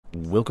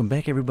Welcome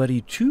back,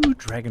 everybody, to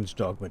Dragon's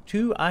Dogma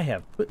 2. I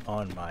have put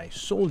on my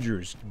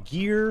soldier's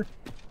gear,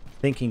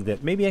 thinking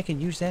that maybe I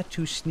can use that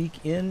to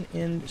sneak in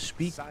and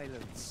speak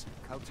Silence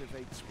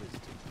cultivates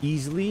wisdom.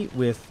 easily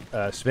with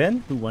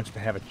Sven, who wants to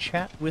have a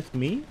chat with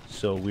me.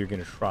 So we're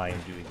going to try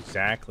and do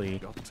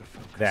exactly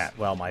that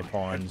while my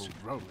pawns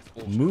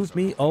move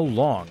me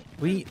along.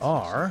 We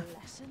are...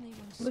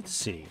 Let's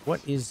see.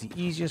 What is the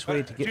easiest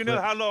way to get... Do you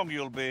know how long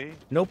you'll be?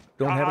 Nope,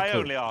 don't have a clue. I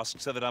only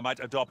asked so that I might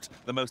adopt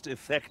the most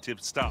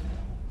effective stuff.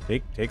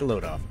 Take a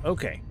load off.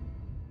 Okay.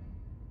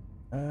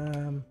 Wait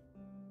a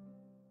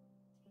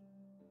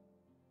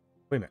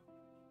minute.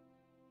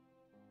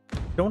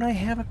 Don't I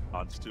have a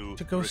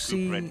to go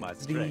see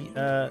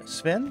the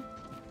Sven?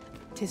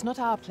 'Tis not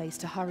our place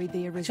to hurry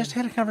the arisen. Just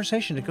had a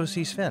conversation to go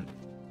see Sven.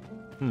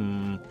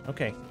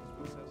 Okay.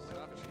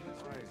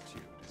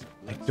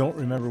 I don't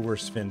remember where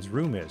Sven's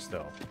room is,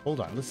 though. Hold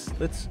on,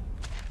 let's...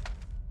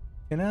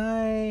 Can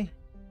I...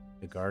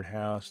 The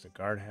guardhouse,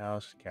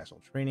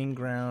 castle training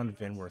ground,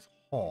 Venworth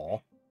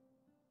Hall,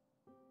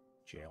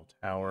 jail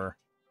tower,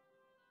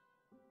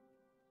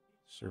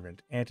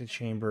 servant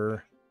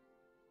antechamber.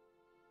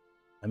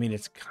 I mean,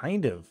 it's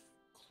kind of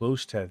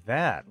close to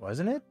that,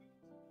 wasn't it?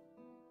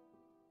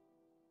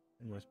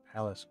 Venworth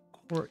Palace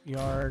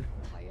courtyard.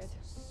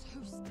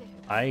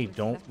 I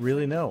don't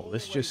really know.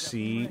 Let's just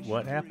see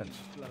what happens.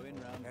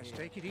 Let's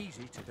take it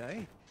easy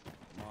today.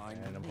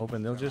 And I'm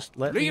hoping they'll just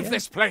let me Leave in.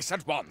 this place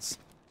at once.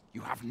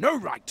 You have no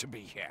right to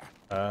be here.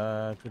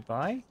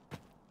 Goodbye,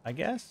 I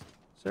guess,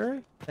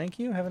 sir. Thank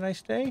you. Have a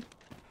nice day.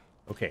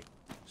 Okay,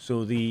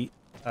 so the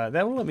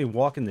that will let me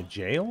walk in the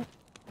jail,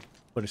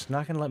 but it's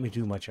not going to let me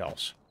do much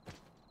else.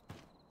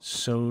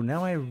 So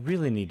now I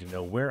really need to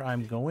know where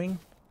I'm going,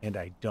 and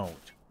I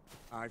don't.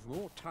 I've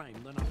more time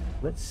than I...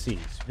 Let's see,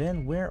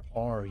 Sven, where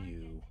are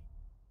you?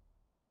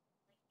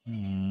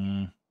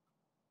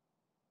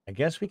 I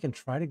guess we can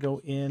try to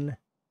go in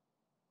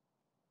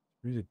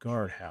through the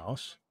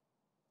guardhouse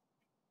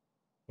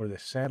or the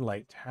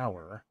satellite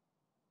tower.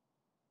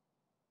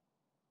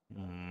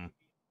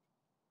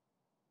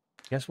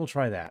 Guess we'll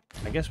try that.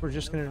 I guess we're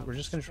just gonna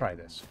try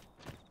this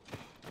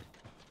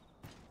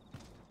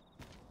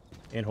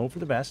and hope for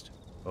the best.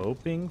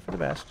 Hoping for the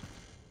best.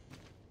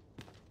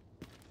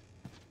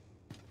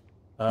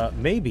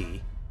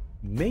 Maybe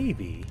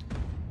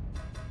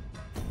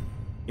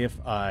if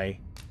I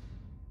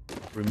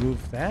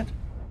remove that.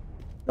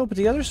 No, but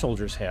the other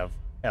soldiers have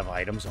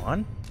items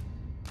on.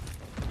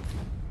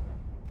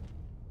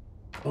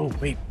 Oh,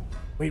 wait.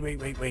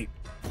 I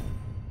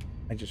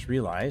just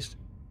realized.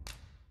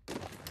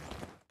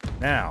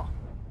 Now.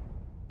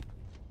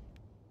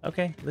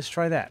 Okay, let's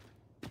try that.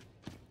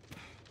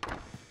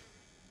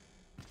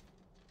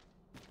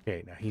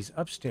 Okay, now he's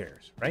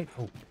upstairs, right?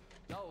 Oh.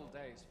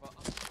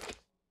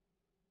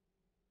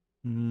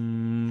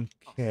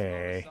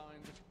 Okay.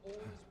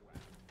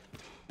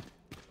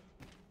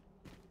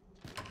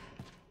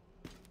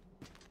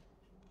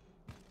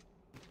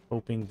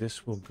 Hoping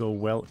this will go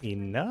well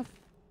enough.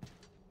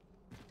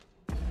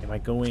 Am I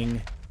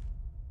going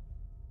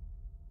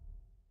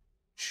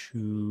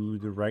to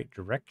the right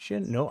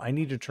direction? No, I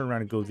need to turn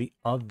around and go the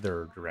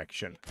other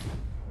direction.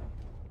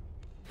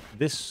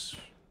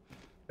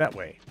 That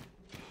way.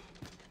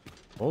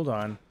 Hold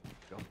on.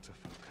 Got to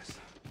focus.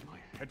 My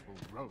head will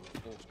roll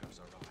if horse goes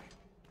awry.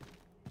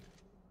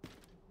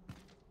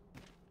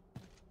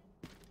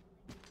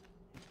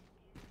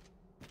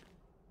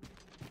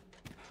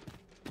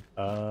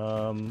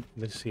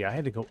 Let's see. I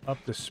had to go up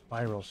the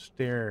spiral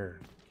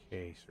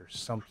staircase or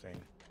something.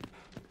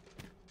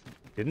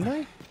 Didn't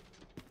I?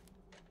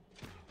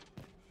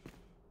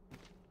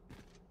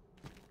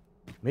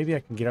 Maybe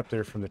I can get up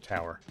there from the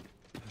tower.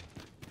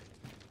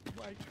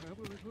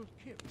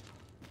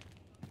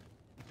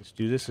 Let's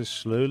do this as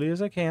slowly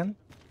as I can,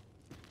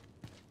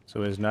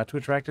 so as not to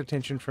attract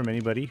attention from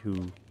anybody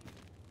who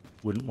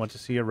wouldn't want to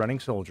see a running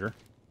soldier.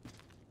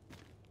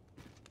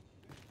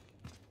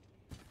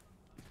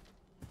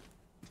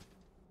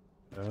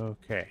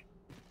 Okay.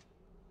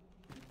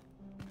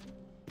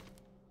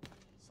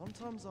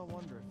 Sometimes I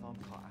wonder if I'm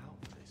cut out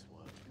for this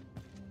work.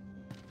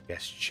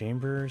 Guest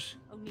chambers.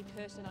 Only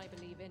person I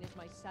believe in is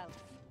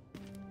myself.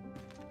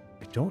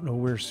 I don't know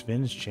where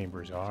Sven's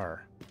chambers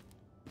are.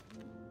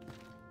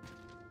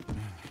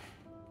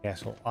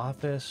 Castle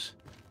office.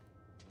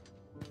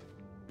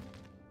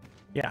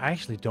 Yeah, I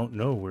actually don't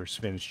know where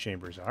Sven's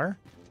chambers are.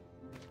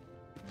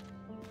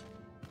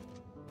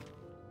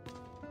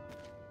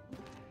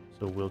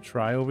 So we'll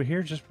try over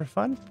here just for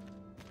fun.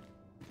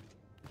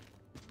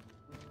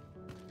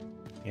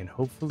 And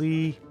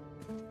hopefully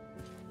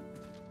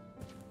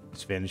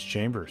Sven's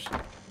chambers.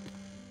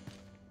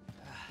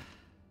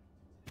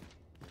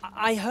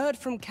 I heard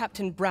from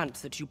Captain Brandt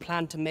that you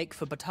plan to make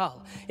for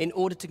Battahl in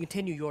order to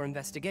continue your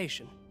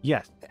investigation.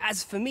 Yes.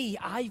 As for me,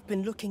 I've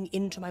been looking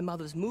into my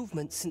mother's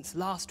movements since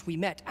last we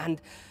met, and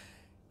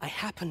I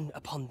happened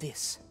upon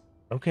this.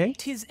 Okay.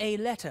 'Tis a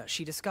letter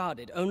she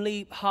discarded,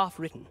 only half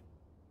written.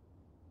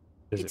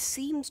 Is It it?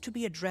 seems to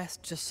be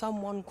addressed to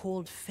someone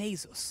called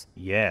Phaesus.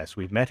 Yes,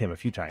 we've met him a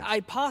few times. I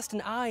passed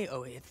an eye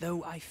over it,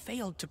 though I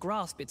failed to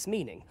grasp its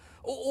meaning,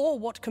 or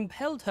what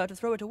compelled her to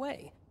throw it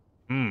away.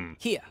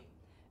 Here,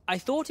 I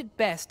thought it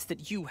best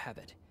that you have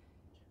it.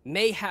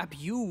 Mayhap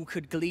you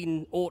could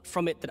glean aught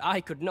from it that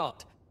I could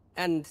not.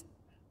 And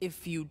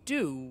if you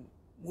do,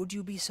 would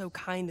you be so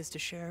kind as to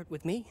share it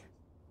with me?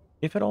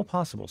 If at all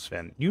possible,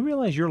 Sven. You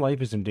realize your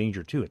life is in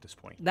danger too at this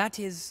point. That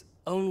is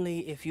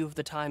only if you've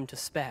the time to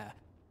spare.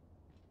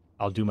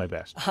 I'll do my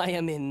best. I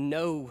am in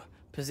no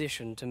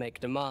position to make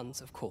demands,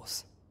 of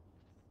course.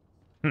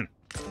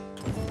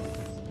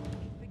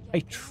 I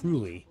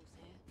truly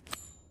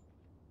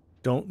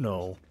don't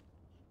know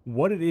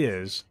what it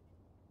is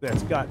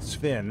that's got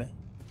Sven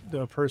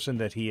the person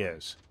that he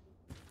is.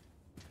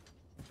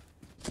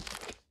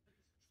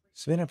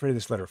 Sven, I pray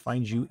this letter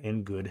finds you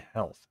in good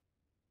health.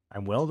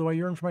 I'm well, though I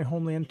yearn for my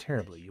homeland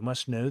terribly. You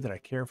must know that I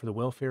care for the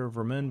welfare of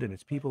Vermund and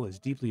its people as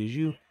deeply as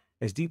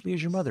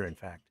your mother, in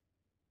fact.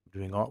 I'm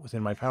doing aught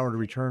within my power to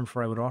return,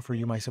 for I would offer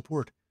you my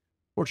support.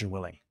 Fortune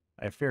willing,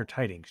 I have fair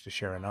tidings to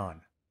share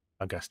anon.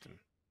 Augustine.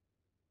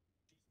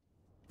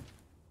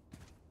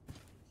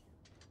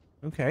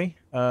 Okay,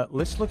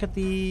 let's look at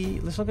the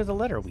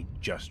letter we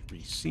just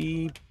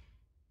received.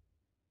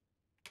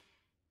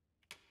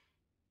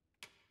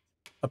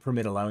 A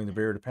permit allowing the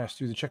bearer to pass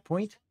through the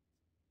checkpoint.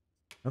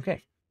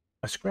 Okay.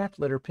 A scrapped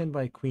letter penned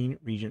by Queen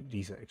Regent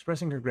Disa,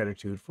 expressing her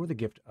gratitude for the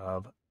gift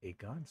of a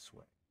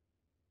godsway.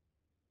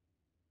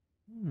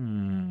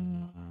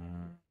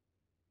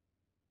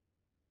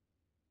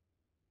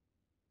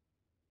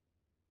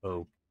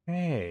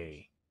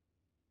 Okay.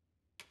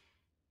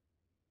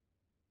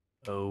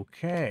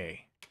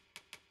 Okay.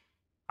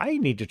 I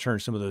need to turn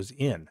some of those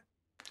in.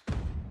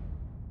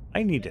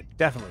 I need to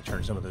definitely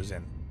turn some of those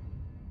in.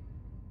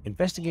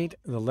 Investigate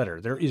the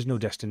letter. There is no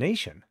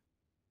destination.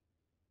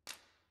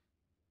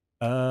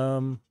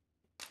 You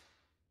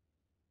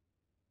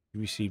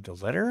received a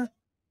letter?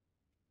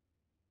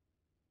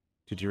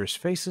 To dearest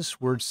Phaesus,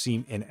 words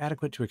seem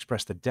inadequate to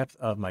express the depth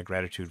of my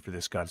gratitude for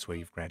this godsway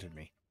you've granted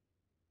me.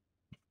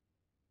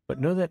 But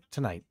know that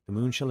tonight the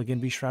moon shall again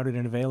be shrouded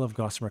in a veil of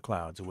gossamer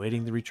clouds,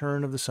 awaiting the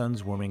return of the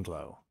sun's warming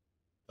glow.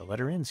 The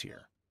letter ends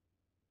here.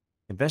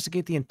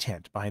 Investigate the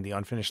intent behind the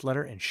unfinished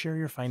letter and share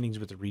your findings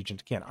with the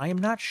Regent again. I am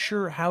not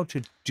sure how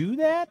to do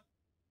that,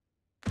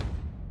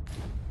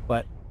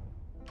 but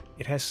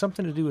it has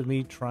something to do with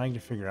me trying to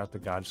figure out the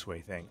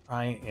godsway thing.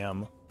 I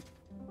am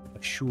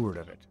assured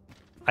of it.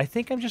 I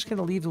think I'm just going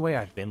to leave the way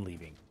I've been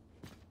leaving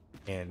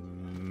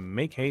and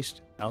make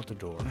haste out the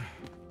door.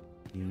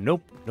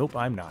 Nope,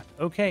 I'm not.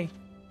 Okay.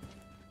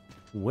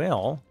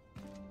 Well,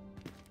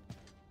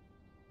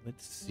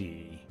 let's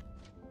see.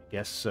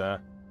 Guess, Sven,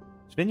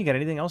 you got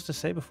anything else to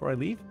say before I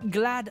leave?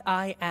 Glad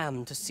I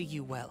am to see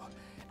you well.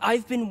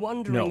 I've been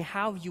wondering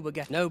how you were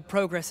getting. No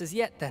progress as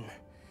yet, then.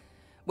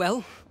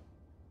 Well...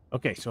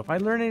 Okay, so if I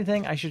learn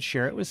anything, I should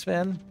share it with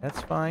Sven. That's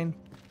fine.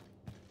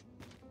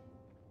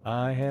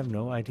 I have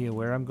no idea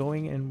where I'm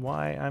going and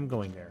why I'm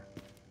going there.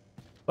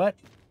 But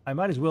I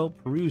might as well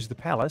peruse the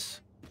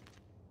palace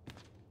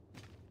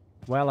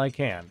while I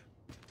can.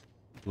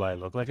 Do I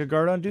look like a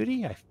guard on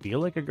duty? I feel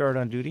like a guard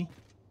on duty.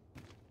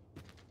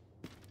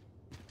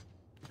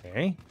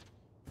 Okay.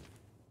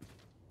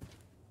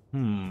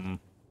 The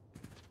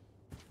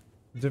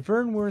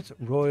Vernworth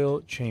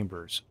Royal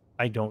Chambers.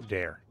 I don't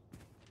dare.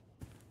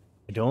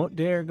 I don't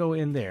dare go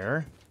in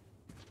there.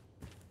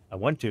 I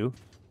want to.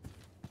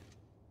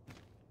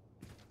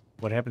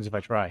 What happens if I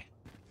try?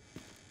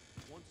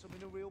 Want some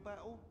in a real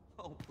battle?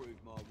 I'll prove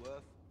my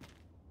worth.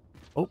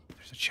 Oh,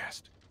 there's a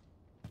chest.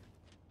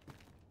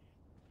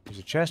 There's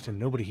a chest and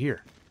nobody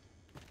here.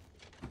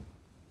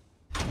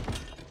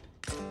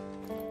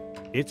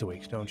 It's a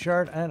Wakestone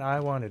shard, and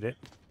I wanted it.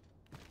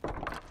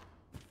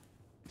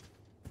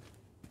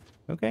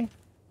 Okay.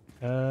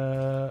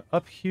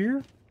 Up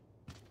here?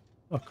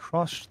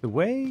 Across the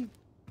way?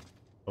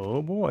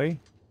 Oh boy.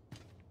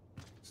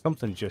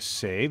 Something just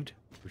saved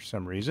for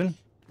some reason.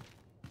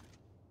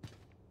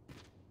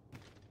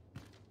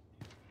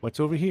 What's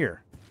over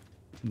here?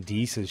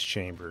 Disa's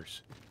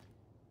chambers.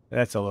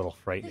 That's a little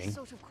frightening. This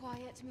sort of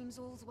quiet means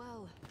all's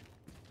well.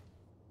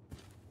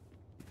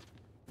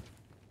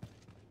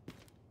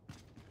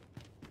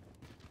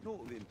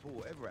 Naught of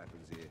import ever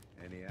happens here,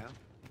 anyhow.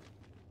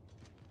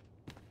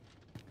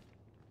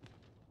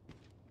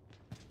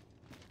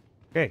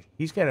 Okay,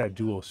 he's got a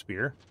dual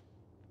spear.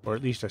 Or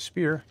at least a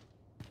spear.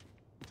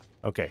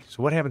 Okay,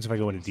 so what happens if I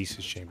go into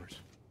Disa's chambers?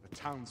 The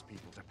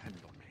townspeople depend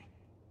on me.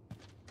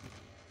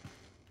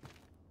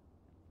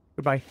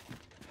 Goodbye.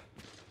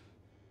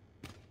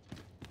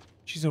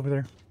 She's over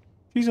there.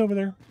 She's over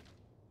there.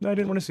 No, I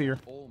didn't want to see her.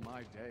 All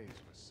my days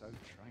were so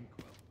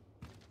tranquil.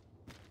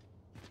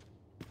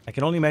 I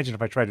can only imagine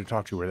if I tried to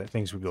talk to her that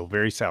things would go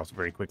very south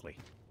very quickly.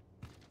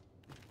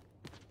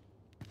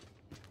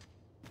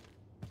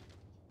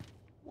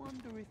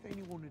 Wonder if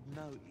anyone would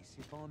notice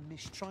if I'm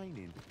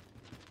mistraining.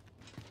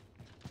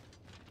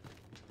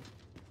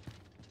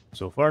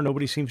 So far,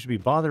 nobody seems to be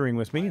bothering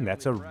with me, and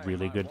that's a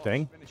really good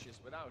thing. Finishes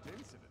without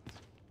insult.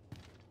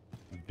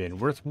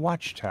 Binworth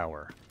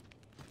Watchtower.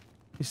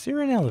 Is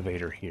there an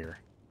elevator here?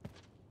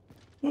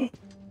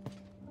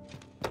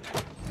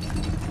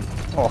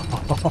 Oh.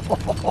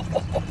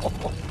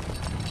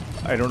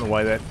 I don't know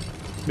why that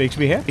makes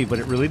me happy, but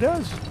it really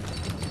does.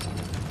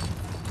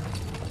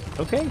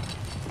 Okay.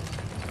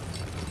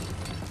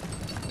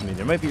 I mean,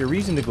 there might be a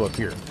reason to go up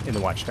here in the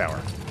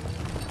Watchtower.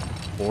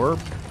 Or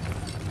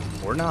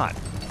not.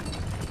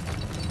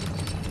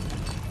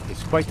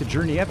 It's quite the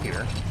journey up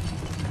here.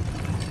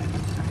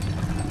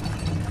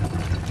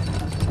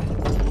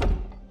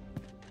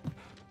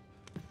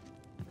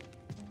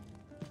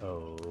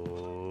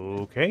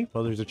 Okay,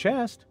 well, there's a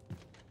chest.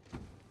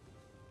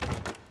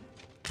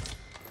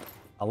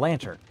 A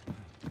lantern.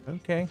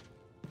 Okay.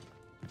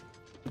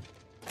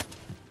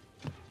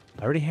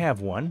 I already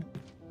have one.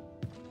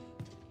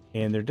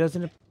 And there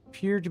doesn't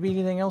appear to be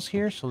anything else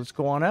here, so let's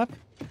go on up.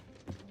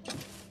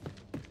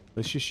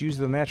 Let's just use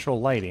the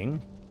natural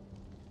lighting.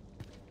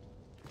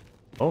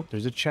 Oh,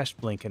 there's a chest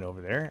blinking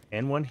over there,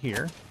 and one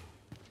here.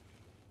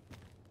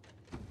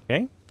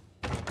 Okay.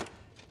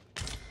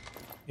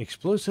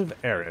 Explosive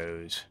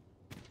arrows.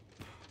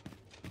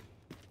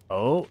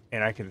 Oh,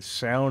 and I can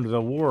sound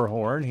the war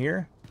horn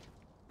here.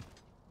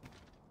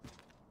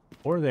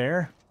 Or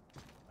there.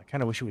 I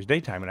kind of wish it was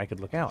daytime and I could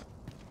look out.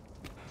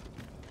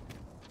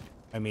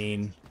 I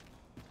mean,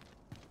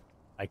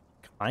 I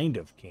kind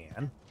of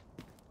can.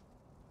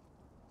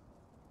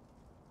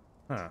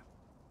 Huh.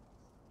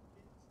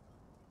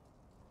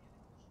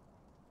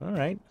 All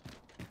right.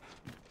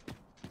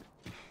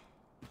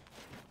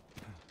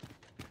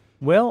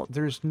 Well,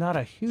 there's not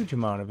a huge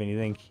amount of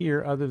anything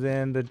here other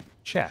than the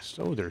chest.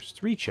 Oh, there's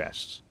 3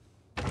 chests.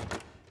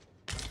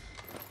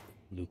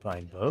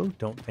 Lupine bow.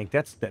 Don't think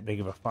that's that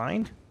big of a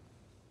find.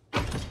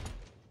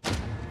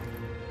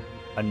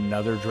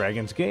 Another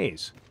dragon's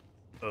gaze.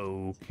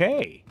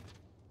 Okay.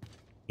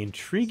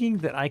 Intriguing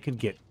that I could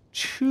get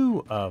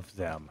 2 of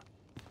them.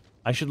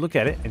 I should look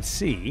at it and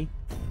see.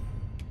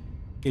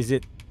 Is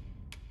it...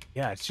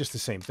 Yeah, it's just the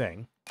same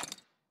thing.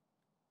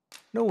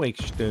 No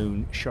wake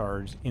stone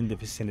shards in the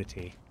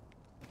vicinity.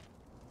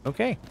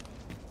 Okay.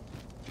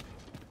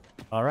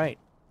 All right.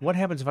 What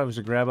happens if I was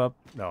to grab up?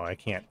 No, I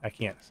can't. I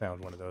can't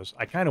sound one of those.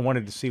 I kind of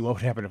wanted to see what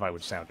would happen if I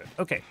would sound it.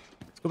 Okay.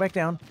 Let's go back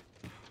down.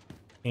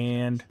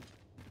 And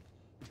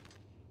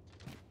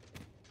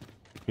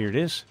here it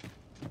is.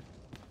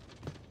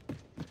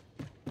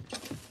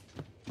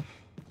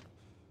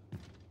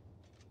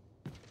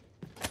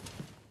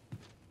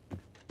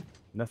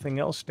 Nothing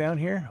else down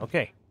here?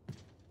 Okay.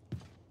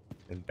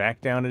 And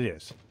back down it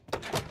is.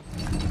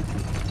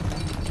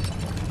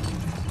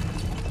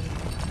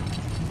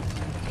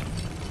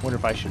 Wonder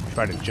if I should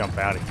try to jump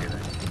out of here.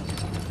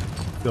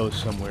 Go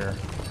somewhere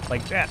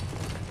like that.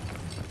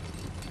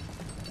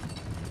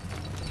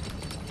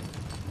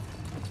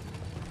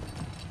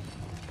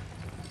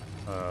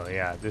 Oh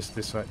yeah,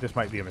 this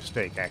might be a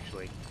mistake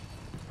actually.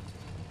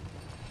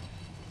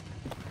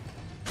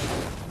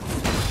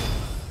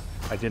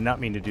 I did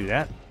not mean to do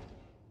that.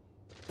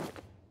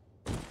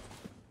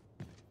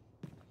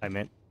 I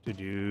meant to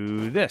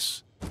do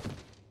this.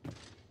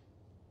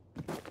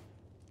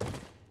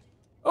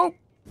 Oh!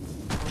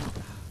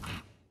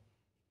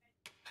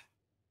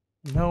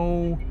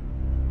 No.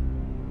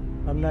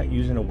 I'm not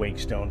using a wake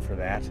stone for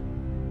that.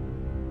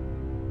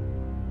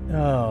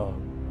 Oh,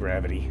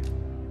 gravity.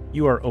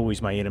 You are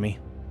always my enemy.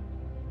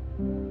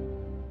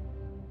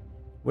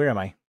 Where am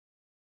I?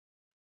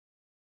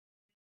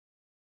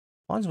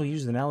 Pawns will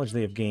use the knowledge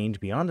they have gained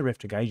beyond the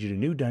rift to guide you to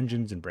new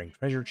dungeons and bring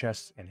treasure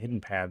chests and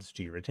hidden paths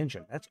to your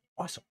attention. That's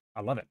awesome.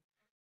 I love it.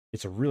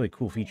 It's a really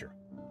cool feature.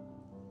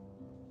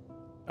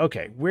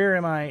 Okay, where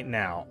am I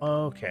now?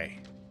 Okay.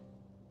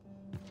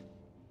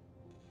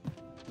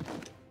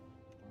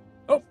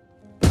 Oh!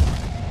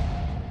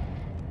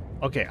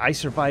 Okay, I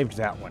survived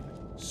that one.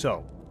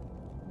 So,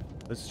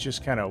 let's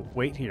just kind of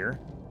wait here.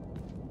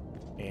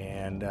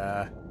 And,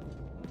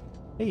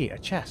 hey, a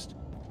chest.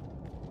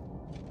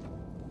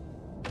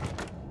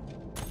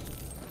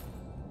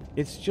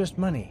 It's just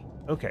money.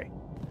 Okay.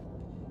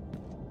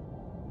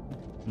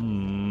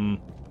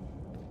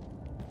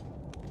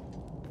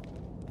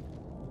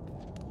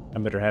 I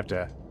better have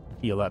to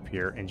heal up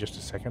here in just a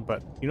second,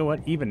 but you know what?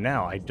 Even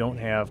now, I don't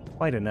have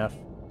quite enough.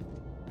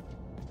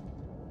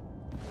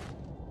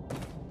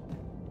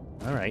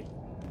 All right.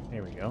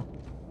 There we go.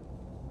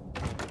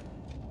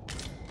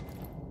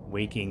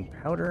 Waking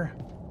powder.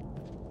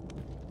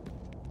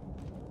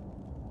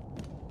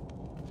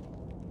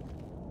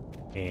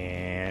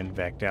 And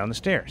back down the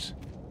stairs.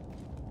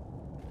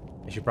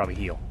 I should probably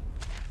heal.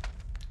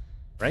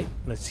 Right?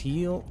 Let's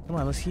heal. Come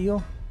on, let's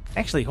heal.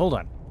 Actually, hold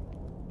on.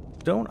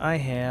 Don't I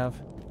have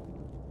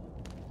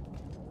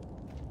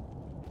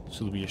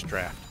Salubrious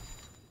Draft?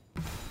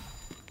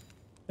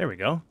 There we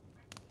go.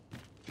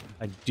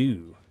 I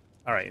do.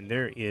 All right, and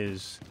there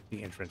is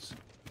the entrance.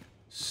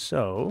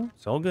 So,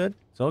 it's all good.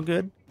 It's all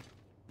good.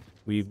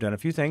 We've done a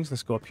few things.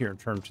 Let's go up here and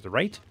turn to the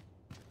right.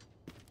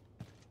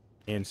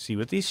 And see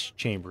what these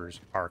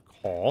chambers are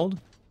called.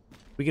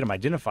 If we get them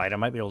identified, I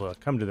might be able to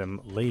come to them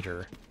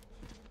later.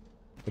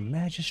 The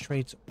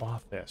magistrate's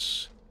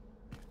office.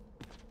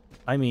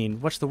 I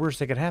mean, what's the worst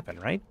that could happen,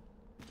 right?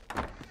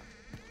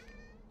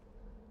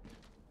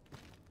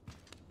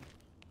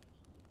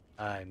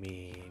 I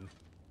mean...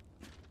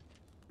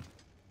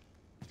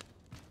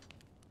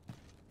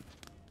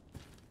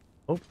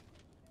 Oh.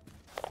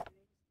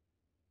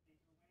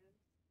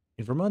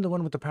 In Vermont, the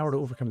one with the power to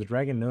overcome the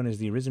dragon known as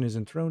the Arisen is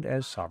enthroned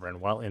as sovereign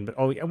while in... But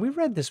oh, yeah, we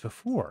read this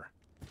before.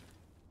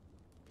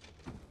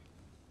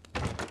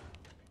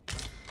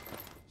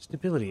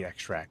 Stability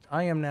extract.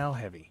 I am now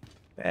heavy.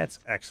 That's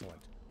excellent.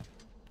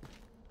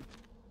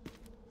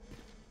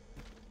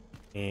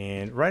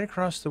 And right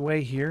across the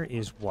way here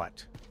is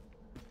what?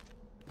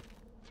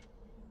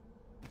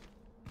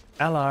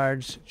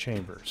 Allard's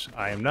chambers.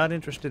 I am not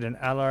interested in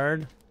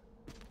Allard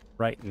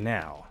right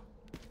now.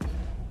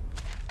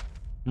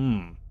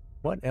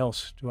 What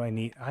else do I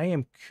need? I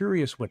am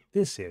curious what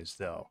this is,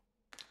 though.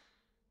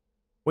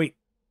 Wait.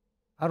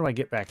 How do I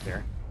get back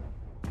there?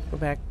 Go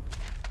back.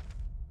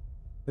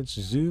 Let's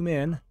zoom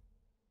in.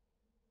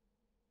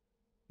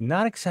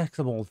 Not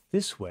accessible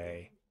this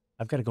way.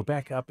 I've got to go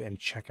back up and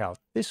check out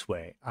this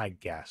way, I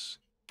guess.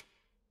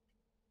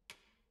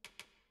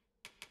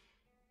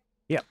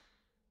 Yep.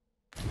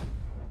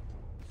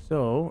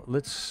 So,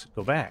 let's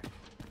go back.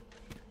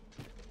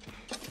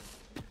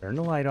 Turn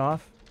the light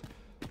off.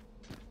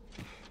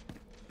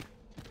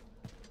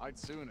 I'd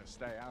sooner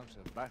stay out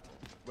of Battahl,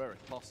 where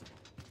it's possible.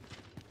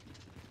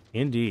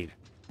 Indeed.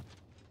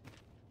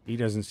 He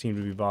doesn't seem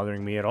to be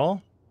bothering me at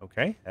all.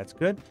 Okay, that's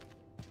good.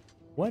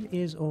 What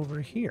is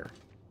over here?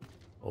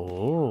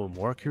 Oh,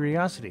 more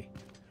curiosity.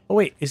 Oh,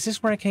 wait, is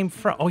this where I came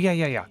from? Oh,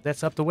 yeah.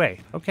 That's up the way.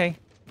 Okay.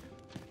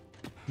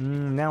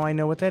 Now I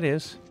know what that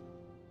is.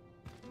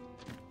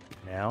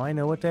 Now I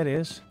know what that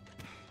is.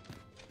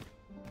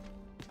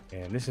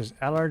 And this is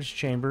Allard's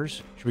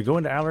chambers. Should we go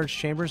into Allard's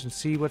chambers and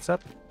see what's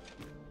up?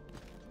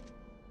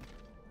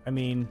 I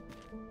mean,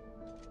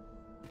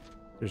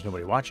 there's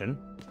nobody watching.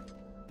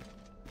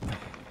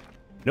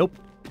 Nope.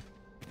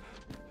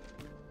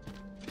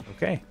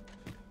 Okay.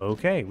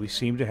 Okay, we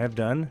seem to have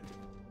done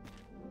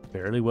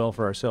fairly well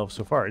for ourselves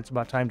so far. It's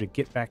about time to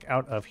get back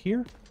out of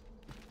here.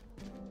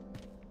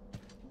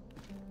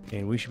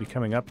 And we should be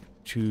coming up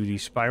to the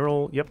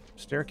spiral,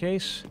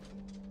 staircase.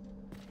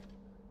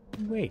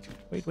 Wait.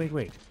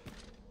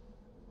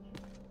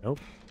 Nope.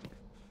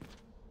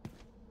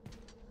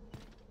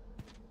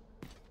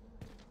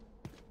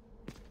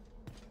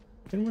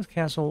 Kenworth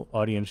Castle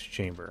Audience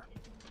Chamber.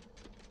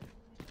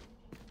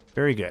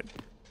 Very good.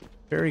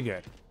 Very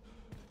good.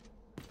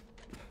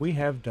 We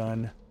have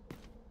done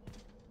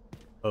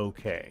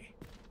okay.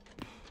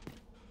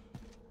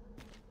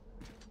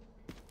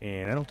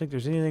 And I don't think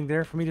there's anything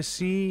there for me to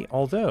see,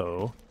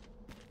 although...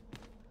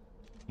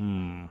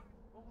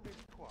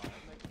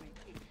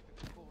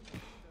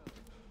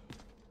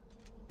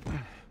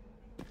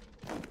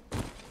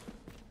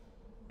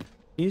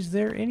 Is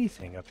there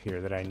anything up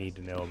here that I need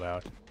to know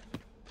about?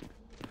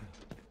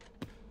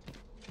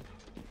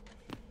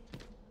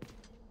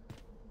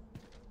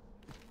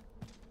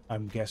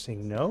 I'm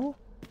guessing no?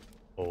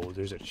 Oh,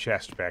 there's a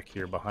chest back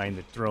here behind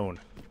the throne.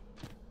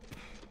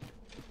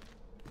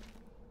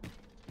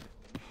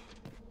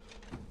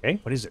 Okay,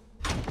 what is it?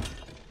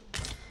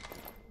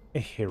 A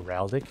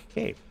heraldic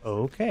cape.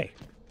 Okay.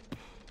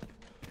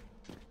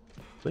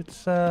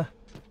 Let's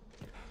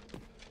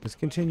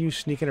continue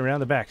sneaking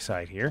around the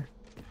backside here.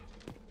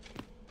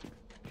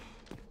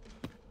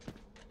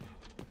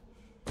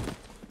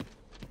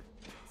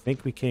 I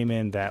think we came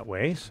in that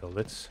way, so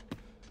let's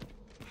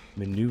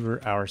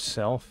maneuver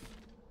ourselves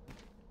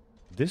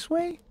this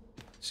way.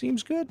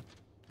 Seems good.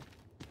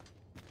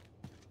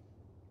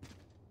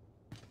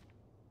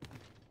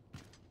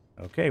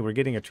 Okay, we're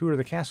getting a tour of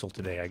the castle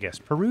today, I guess.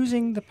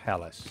 Perusing the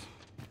palace.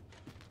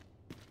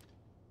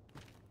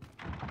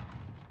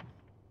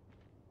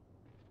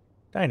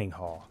 Dining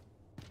hall.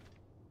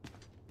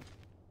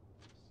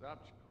 Such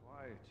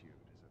quietude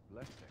is a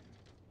blessing.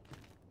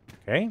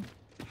 Okay.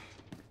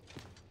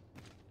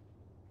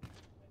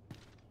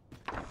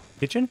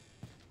 Kitchen.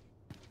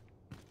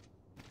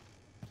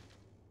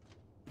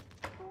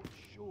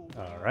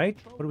 All right.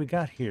 What do we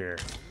got here?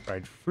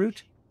 Fried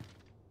fruit.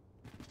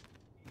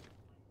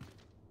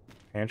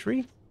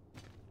 Pantry.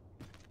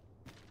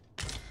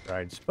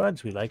 Dried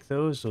spuds. We like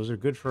those. Those are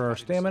good for our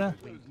stamina.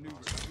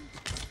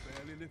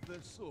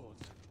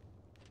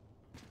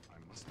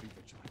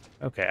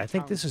 Okay, I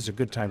think this is a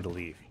good time to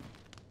leave.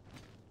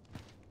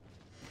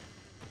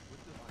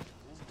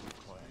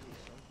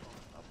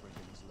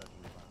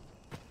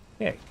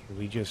 Okay, can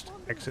we just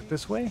exit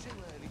this way?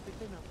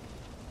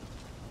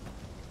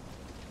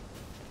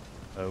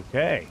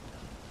 Okay.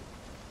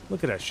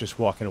 Look at us just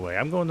walking away.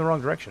 I'm going the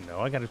wrong direction,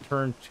 though. I got to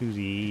turn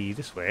to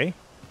this way.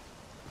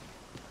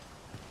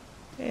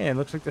 And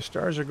looks like the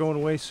stars are going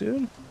away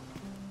soon.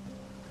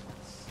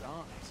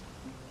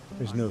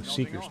 There's no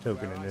Seeker's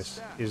token in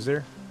this, is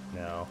there?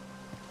 No.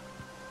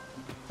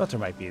 Thought there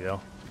might be,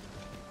 though.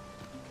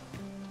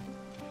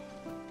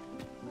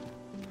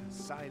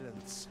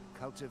 Silence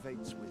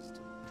cultivates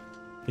wisdom.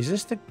 Is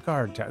this the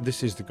guard tower?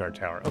 This is the guard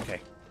tower. Okay.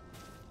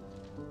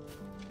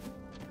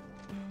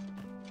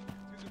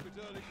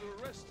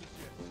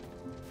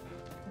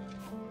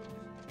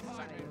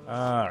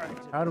 All right.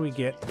 How do we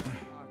get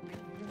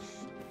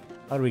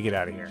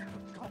out of here?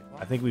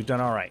 I think we've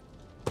done all right.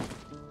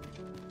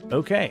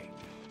 Okay.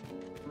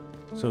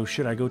 So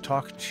should I go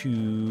talk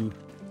to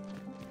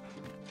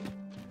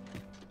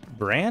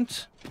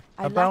Brant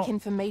I about lack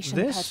information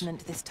this? pertinent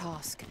to this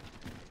task.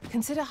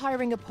 Consider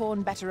hiring a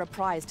pawn better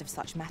apprised of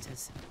such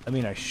matters. I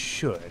mean, I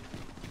should.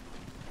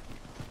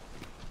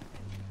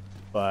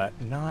 But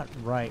not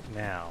right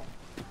now.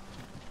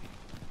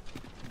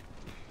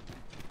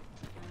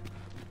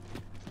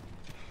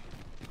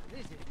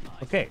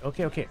 Okay.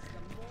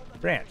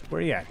 Brant,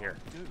 where are you at here?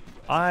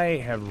 I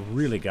have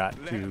really got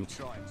to...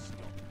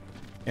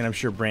 And I'm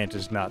sure Brant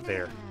is not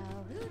there.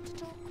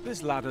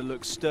 This ladder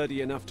looks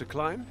sturdy enough to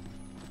climb.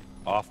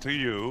 After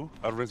you,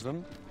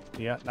 Arisen.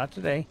 Yeah, not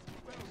today.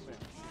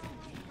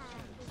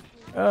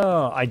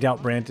 Oh, I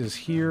doubt Brant is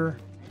here.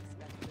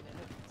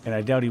 And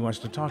I doubt he wants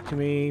to talk to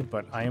me,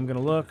 but I am going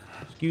to look.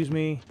 Excuse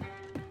me.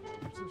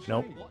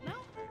 Nope.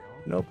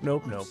 Nope.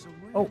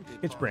 Oh,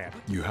 it's Brant.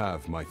 You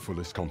have my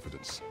fullest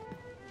confidence.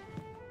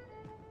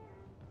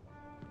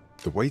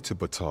 The way to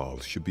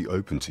Battahl should be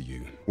open to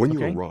you. When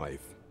you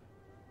arrive,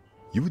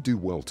 you would do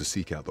well to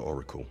seek out the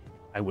Oracle.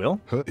 I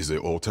will. Is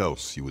there aught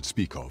else you would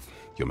speak of,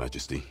 Your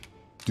Majesty?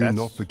 Do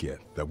not forget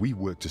that we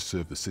work to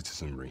serve the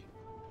citizenry.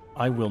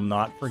 I will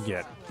not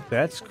forget.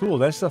 That's cool.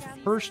 That's the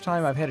first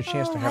time I've had a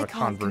chance to have a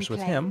converse with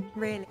him.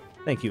 Really?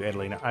 Thank you,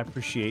 Adelina. I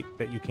appreciate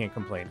that you can't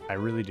complain. I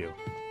really do.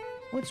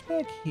 What's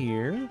back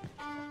here?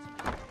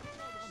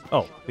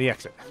 Oh, the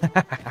exit.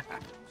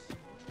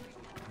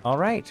 All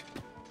right.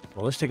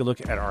 Well, let's take a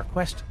look at our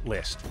quest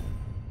list.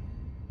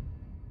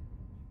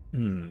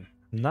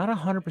 Not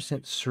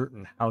 100%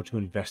 certain how to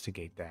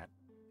investigate that.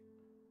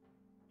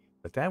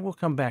 But that will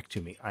come back to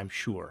me, I'm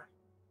sure.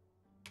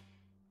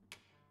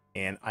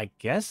 And I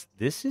guess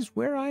this is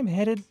where I'm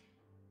headed.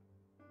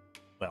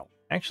 Well,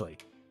 actually,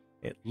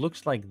 it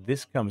looks like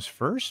this comes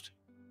first.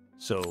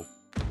 So,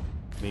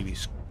 maybe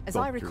As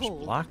I Sculptor's recall,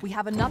 Block. we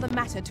have another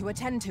matter to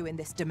attend to in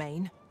this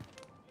domain.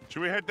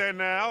 Should we head there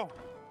now?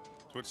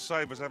 It would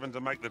save us having to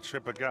make the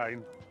trip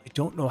again. I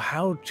don't know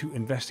how to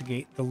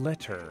investigate the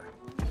letter.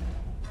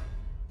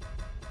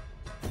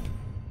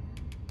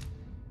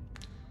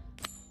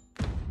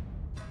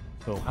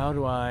 So how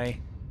do I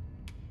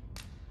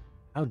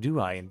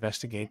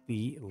investigate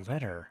the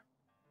letter?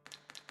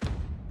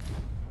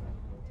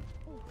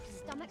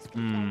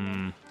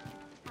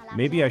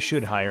 Maybe I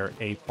should hire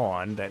a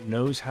pawn that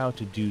knows how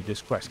to do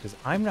this quest, because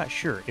I'm not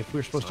sure if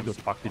we're supposed to go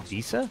talk to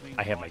Disa.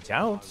 I have my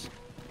doubts.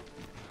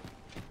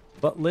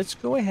 But let's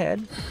go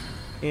ahead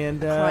and...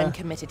 Crime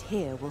committed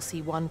here will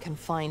see one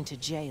confined to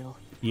jail.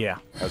 Yeah.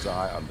 As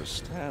I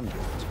understand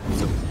it,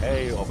 the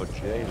pay of a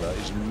jailer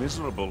is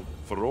miserable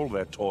for all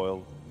their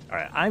toil. All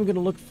right, I'm going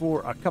to look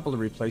for a couple of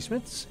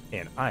replacements,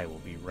 and I will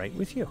be right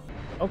with you.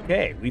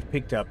 Okay, we've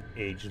picked up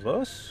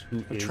Agellos,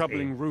 who A is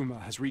troubling a rumor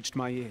has reached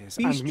my ears,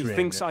 Beastren and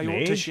methinks I ought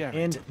to mage, share it.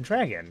 and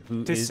Dragon,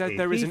 who Tis is said a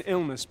there is an thief.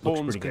 illness Looks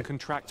pawns pretty can good.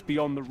 contract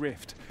beyond the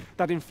rift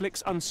that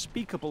inflicts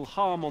unspeakable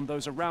harm on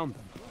those around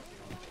them.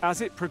 As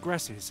it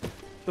progresses,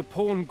 the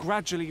pawn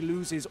gradually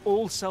loses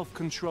all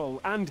self-control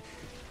and,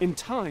 in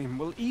time,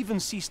 will even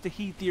cease to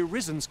heed the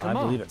Arisen's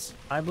commands.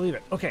 I believe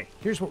it. Okay,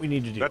 here's what we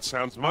need to do. That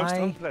sounds most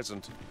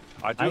unpleasant.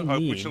 I do I hope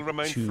we need shall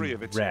remain to free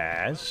of it.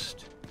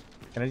 rest.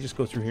 Can I just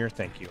go through here?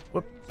 Thank you.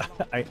 Whoop.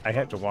 I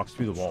have to walk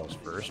through the walls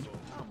first.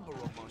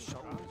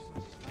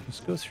 Let's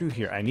go through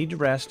here. I need to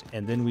rest,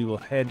 and then we will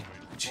head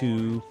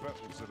to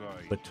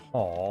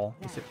Battahl.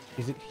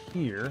 Is it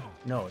here?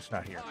 No, it's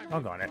not here.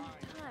 Doggone it.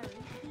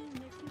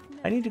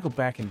 I need to go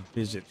back and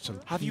visit some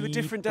Have you a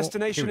different people.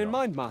 destination Here we in go.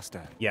 mind,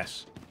 Master?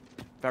 Yes.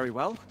 Very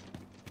well.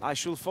 I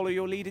shall follow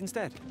your lead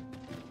instead.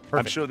 I'm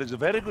Perfect. sure there's a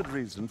very good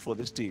reason for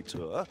this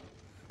detour.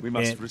 We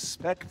must And-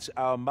 respect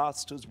our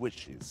master's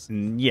wishes.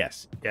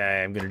 Yes.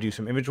 I'm going to do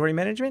some inventory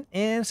management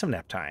and some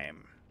nap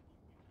time.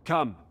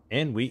 Come.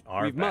 And we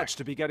are We've back. much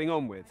to be getting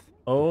on with.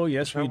 Oh,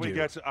 yes, Shall we we do.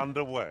 get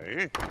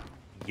underway?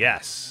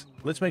 Yes.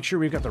 Let's make sure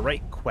we've got the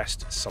right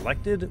quest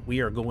selected. We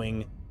are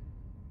going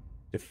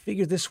to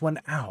figure this one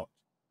out.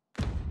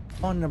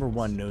 Pawn number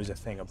 1 knows a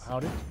thing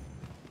about it.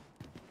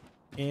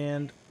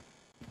 And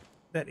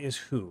that is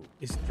who?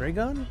 Is it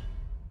Dragon?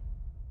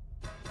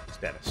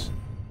 Status.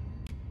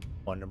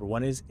 Pawn number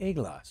 1 is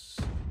Agellos.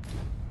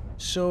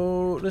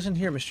 So, listen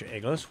here, Mr.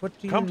 Agellos. What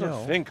do you Come know?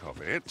 to think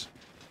of it,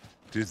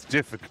 it is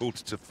difficult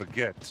to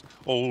forget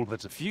all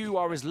that Few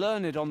are as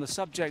learned on the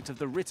subject of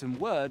the written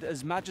word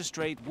as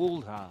Magistrate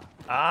Waldhar.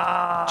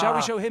 Ah! Shall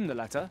we show him the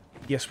letter?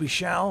 Yes, we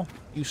shall.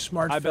 You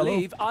smart I fellow.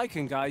 believe I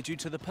can guide you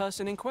to the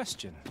person in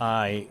question.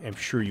 I am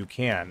sure you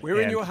can. We're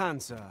in and your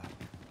hands, sir.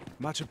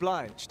 Much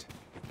obliged.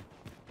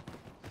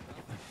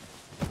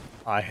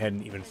 I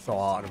hadn't even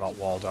thought about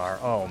Waldar.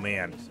 Oh,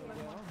 man.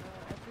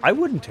 I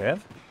wouldn't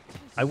have.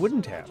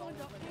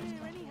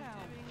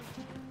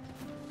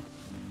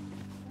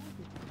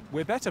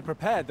 We're better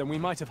prepared than we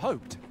might have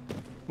hoped.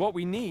 What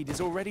we need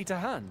is already to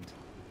hand.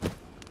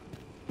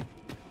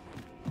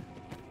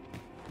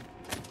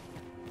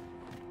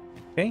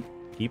 Okay,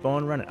 keep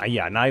on running.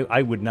 Yeah, and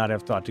I would not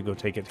have thought to go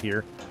take it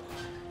here.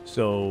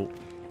 So,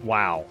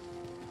 wow.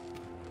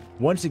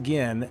 Once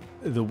again,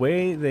 the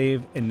way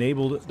they've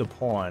enabled the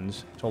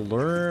pawns to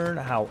learn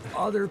how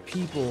other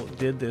people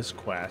did this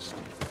quest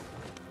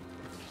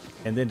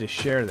and then to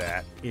share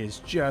that is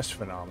just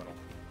phenomenal.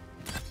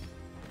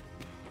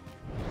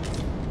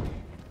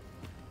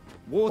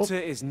 Water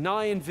is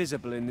nigh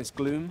invisible in this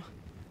gloom.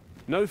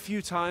 No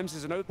few times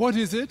is an open... What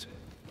is it?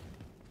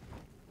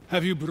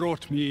 Have you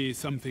brought me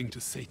something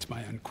to sate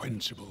my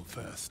unquenchable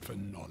thirst for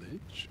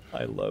knowledge?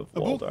 I love A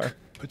Waldar. book,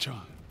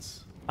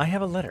 perchance. I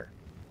have a letter.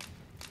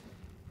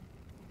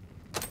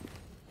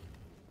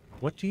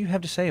 What do you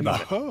have to say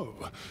about it?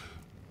 Oh,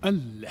 a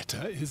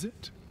letter, is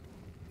it?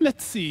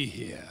 Let's see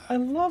here. I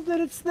love that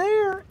it's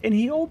there, and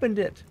he opened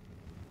it.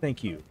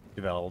 Thank you,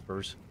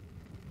 developers.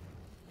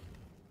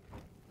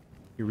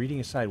 You're reading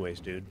it sideways,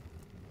 dude.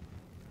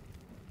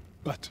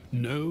 But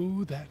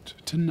know that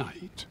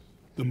tonight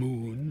the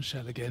moon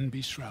shall again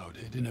be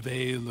shrouded in a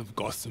veil of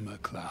gossamer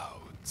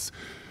clouds,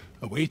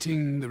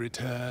 awaiting the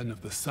return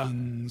of the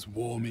sun's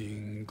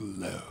warming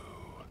glow.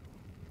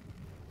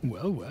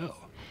 Well, well.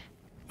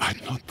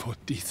 I'd not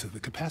thought Disa the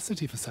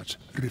capacity for such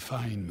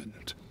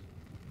refinement.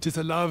 'Tis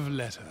a love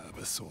letter of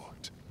a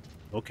sort.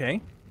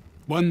 Okay.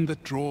 One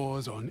that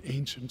draws on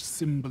ancient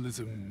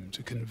symbolism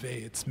to convey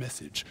its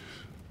message.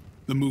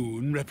 The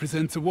moon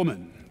represents a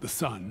woman, the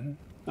sun,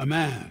 a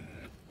man.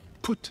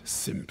 Put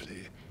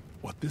simply,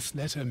 what this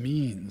letter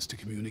means to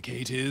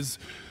communicate is,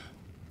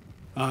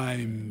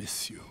 I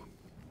miss you.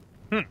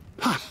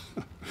 Ha!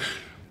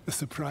 A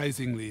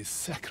surprisingly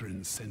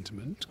saccharine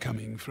sentiment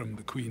coming from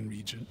the Queen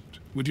Regent.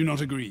 Would you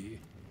not agree?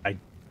 I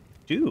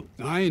do.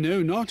 I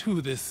know not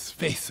who this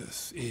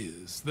Phasus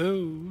is,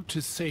 though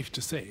 'tis safe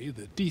to say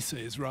that Disa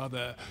is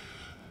rather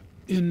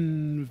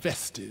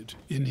invested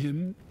in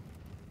him.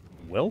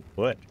 Well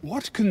put.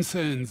 What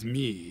concerns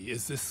me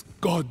is this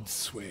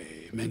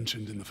godsway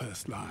mentioned in the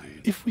first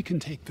line. If we can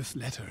take this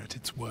letter at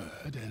its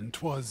word, and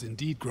 'twas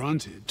indeed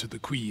granted to the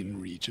Queen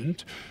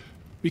Regent,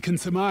 we can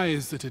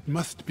surmise that it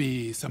must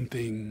be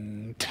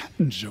something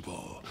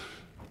tangible,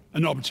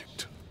 an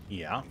object.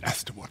 Yeah.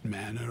 As to what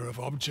manner of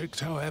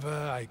object,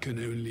 however, I can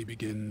only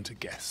begin to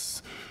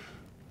guess.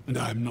 And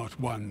I'm not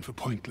one for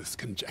pointless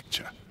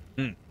conjecture.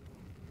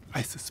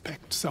 I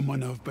suspect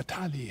someone of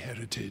Battahl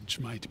heritage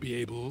might be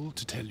able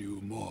to tell you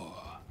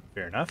more.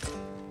 Fair enough.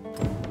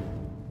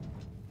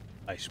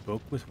 I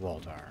spoke with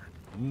Waldar.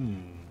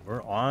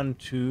 We're on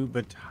to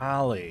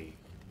Battahl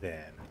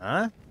then,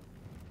 huh?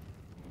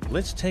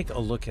 Let's take a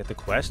look at the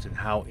quest and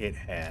how it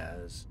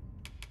has...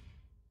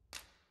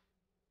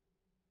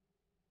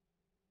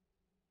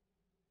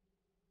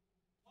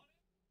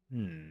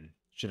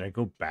 Should I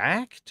go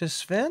back to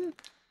Sven?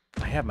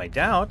 I have my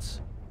doubts.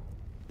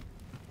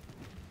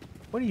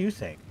 What do you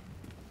think?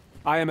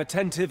 I am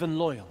attentive and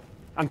loyal,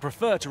 and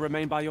prefer to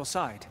remain by your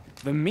side.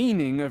 The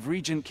meaning of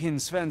Regent Kin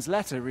Sven's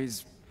letter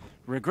is,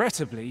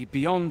 regrettably,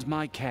 beyond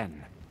my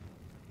ken.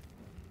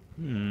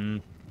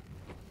 I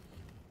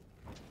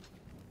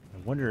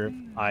wonder if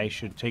I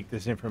should take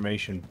this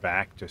information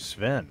back to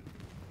Sven.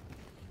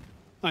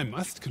 I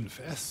must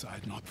confess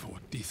I'd not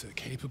thought Disa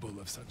capable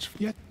of such,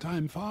 yet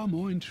I'm far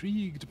more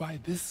intrigued by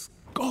this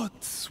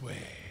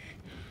godsway.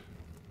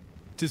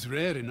 'Tis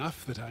rare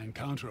enough that I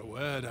encounter a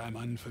word I'm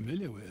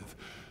unfamiliar with.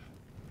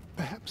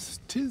 Perhaps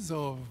 'tis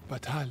of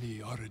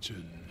Battahl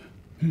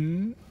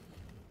origin.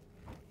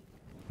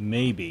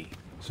 Maybe.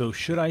 So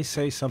should I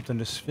say something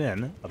to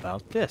Sven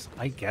about this?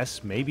 I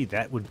guess maybe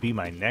that would be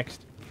my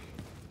next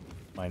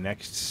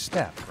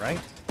step,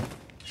 right?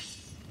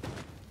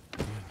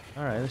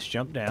 All right, let's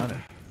jump down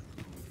and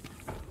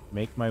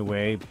make my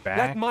way back.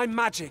 Let my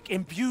magic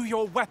imbue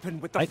your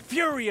weapon with the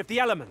fury of the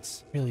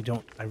elements. I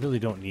really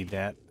don't need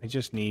that. I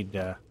just need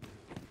to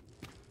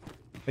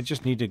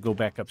go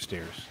back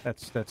upstairs.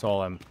 That's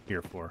all I'm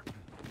here for.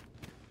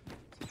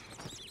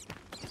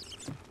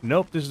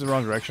 Nope, this is the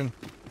wrong direction.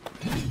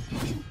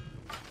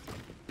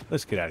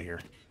 Let's get out of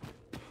here.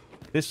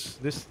 This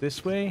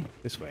way?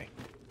 This way.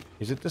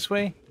 Is it this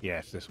way? Yeah,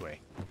 it's this way.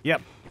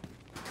 Yep.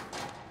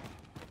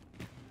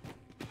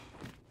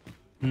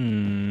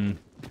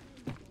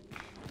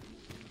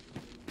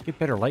 Get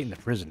better light in the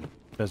prison.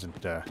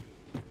 Doesn't our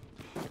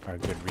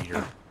good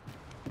reader.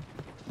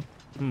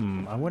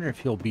 I wonder if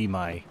he'll be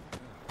my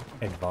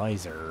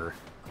advisor.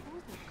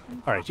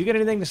 Alright, you got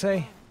anything to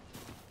say?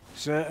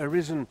 Sir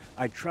Arisen,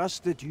 I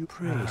trust that you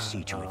pray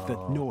see to it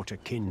that naught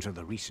akin to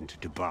the recent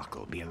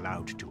debacle be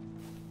allowed to.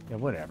 Yeah,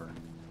 whatever.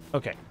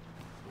 Okay.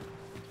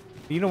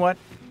 You know what?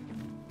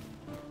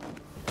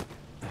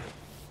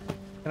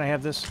 Can I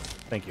have this?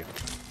 Thank you.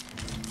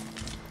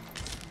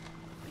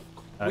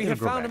 We have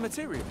found a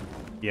material.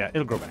 Yeah,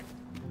 it'll grow back.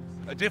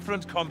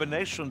 Different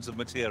combinations of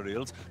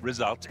materials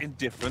result in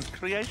different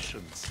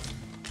creations.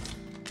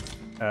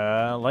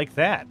 Like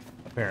that,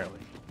 apparently.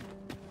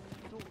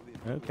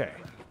 Okay.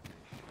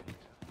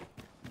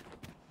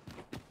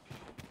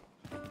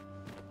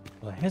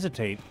 Well, I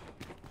hesitate.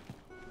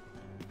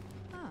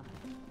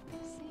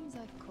 Seems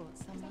I've caught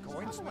someone.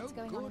 Coin's I wonder what's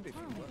no going on good in if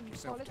you town. work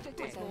yourself to Polished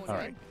death. it, All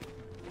right.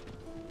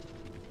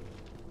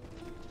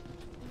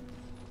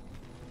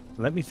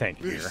 Let me think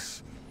here.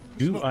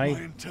 Do not I?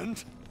 my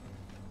intent.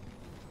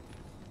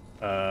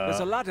 There's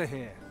a ladder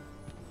here.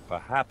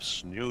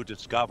 Perhaps new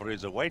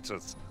discoveries await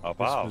us This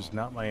above. was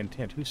not my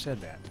intent. Who said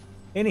that?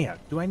 Anyhow,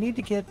 do I need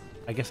to get...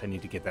 I guess I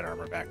need to get that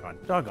armor back on.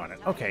 Doggone it.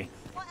 Okay.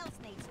 What else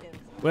needs doing?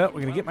 Well,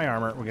 we're going to get my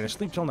armor. We're going to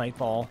sleep till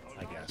nightfall,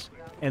 I guess.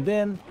 And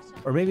then...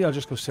 Or maybe I'll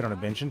just go sit on a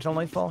bench until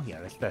nightfall. Yeah,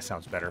 that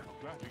sounds better.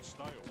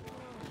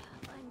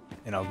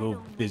 And I'll go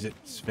visit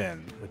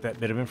Sven with that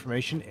bit of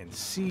information and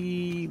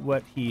see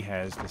what he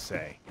has to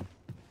say.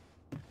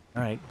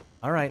 All right.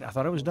 All right. I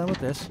thought I was done with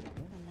this.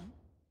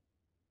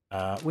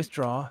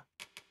 Withdraw.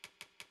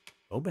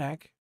 Go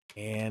back.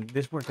 And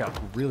this worked out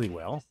really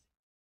well.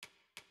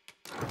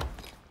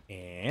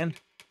 And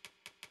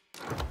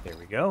there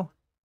we go.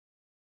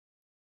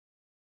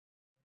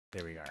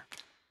 There we are.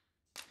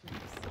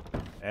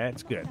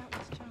 That's good.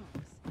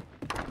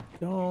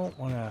 Don't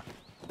want to...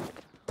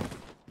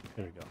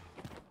 There we go.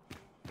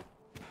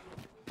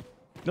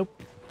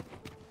 Nope.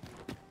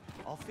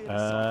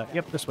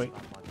 Yep, this way.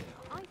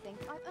 I think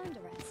I've earned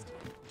a rest.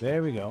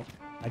 There we go.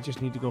 I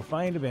just need to go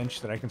find a bench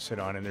that I can sit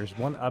on, and there's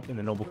one up in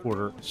the noble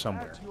quarter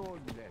somewhere.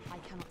 I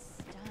cannot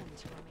stand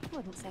to remain.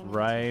 Wouldn't say anything.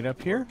 Right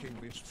up here.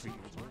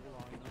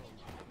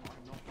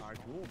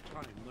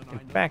 In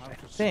fact, I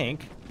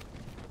think...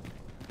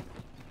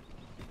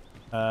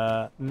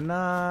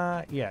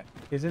 not yet.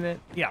 Isn't it?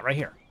 Yeah, right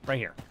here. Right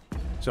here.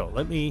 So,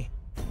 let me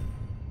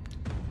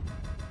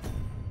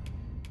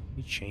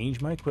change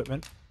my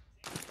equipment.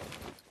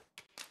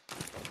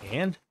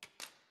 And...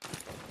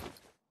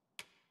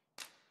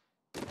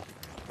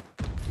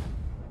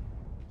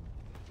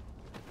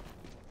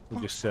 we'll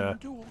just,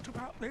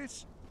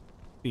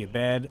 be a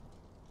bad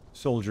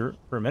soldier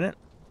for a minute.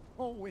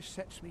 Always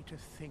sets me to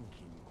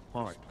thinking.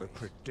 Quite the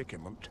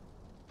predicament.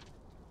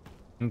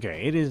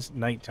 Okay, it is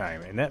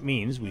nighttime, and that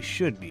means we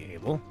should be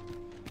able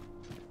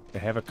to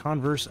have a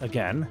converse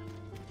again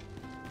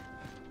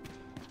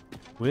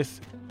with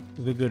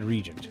the good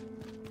regent,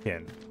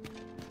 Ken.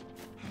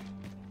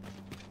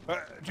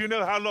 Do you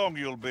know how long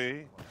you'll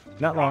be?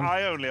 Not long.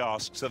 I only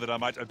asked so that I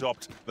might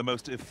adopt the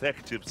most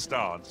effective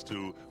stance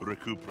to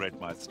recuperate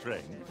my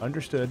strength.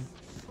 Understood.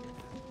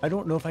 I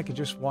don't know if I could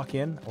just walk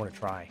in. I want to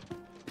try.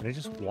 Can I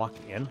just walk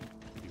in?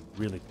 It'd be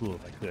really cool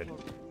if I could.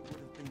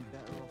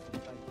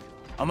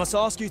 I must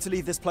ask you to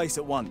leave this place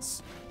at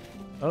once.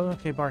 Oh,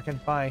 okay, Barkin.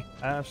 Bye.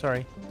 I'm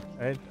sorry.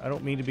 I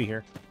don't mean to be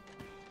here.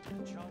 The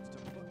chance to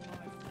put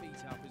my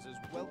feet up is as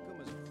welcome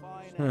as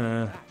fine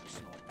and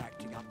Max not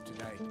acting up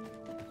today.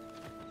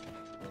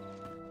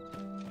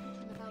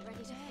 I'm about ready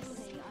to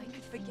say I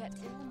could forget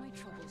all my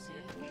troubles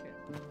here.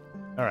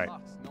 All right.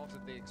 Not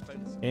at the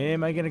expense of...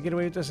 Am I going to get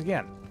away with this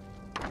again?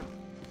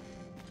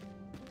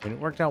 And it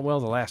worked out well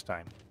the last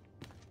time.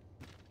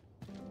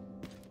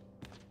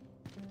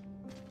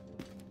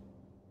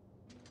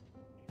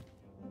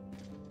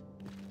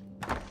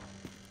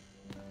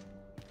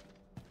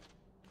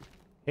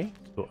 Okay,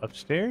 let's go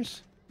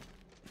upstairs.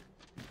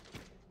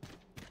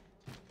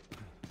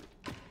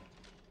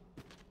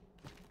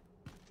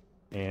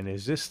 And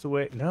is this the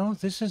way? No,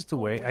 this is the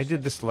way. I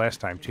did this the last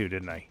time too,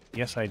 didn't I?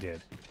 Yes, I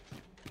did.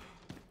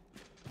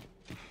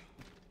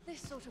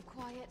 This sort of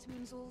quiet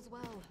means all's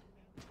well.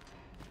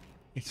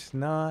 It's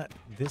not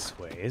this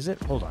way, is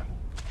it? Hold on.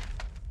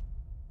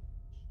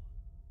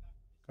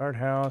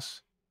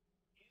 Guardhouse,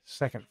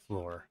 second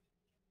floor.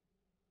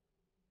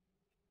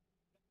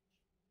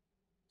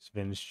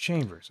 Sven's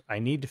chambers. I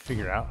need to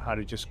figure out how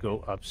to just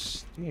go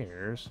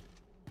upstairs,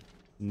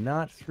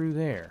 not through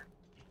there.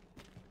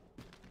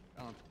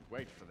 Can't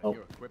wait for the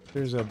new equipment.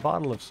 There's a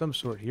bottle of some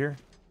sort here.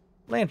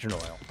 Lantern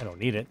oil. I don't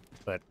need it,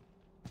 but...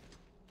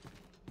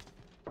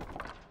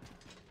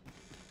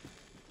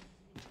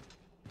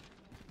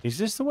 Is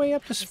this the way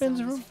up to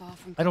Sven's room?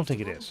 I don't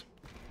think it is.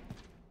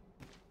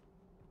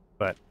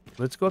 But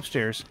let's go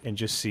upstairs and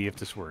just see if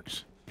this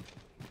works.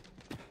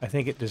 I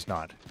think it does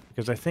not,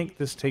 because I think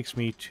this takes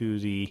me to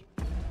the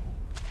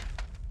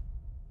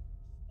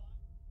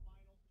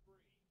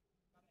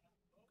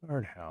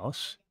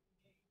guardhouse.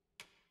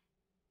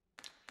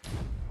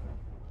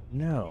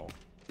 No.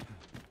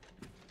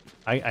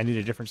 I need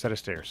a different set of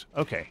stairs.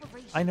 Okay,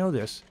 I know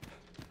this,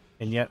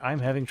 and yet I'm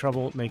having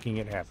trouble making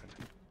it happen.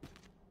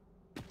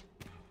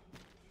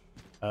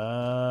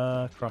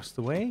 Across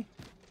the way?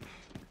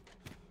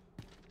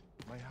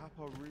 Mayhap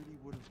I really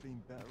would have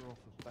been better off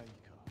a baker.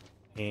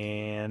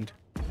 And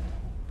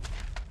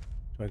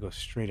do I go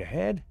straight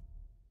ahead?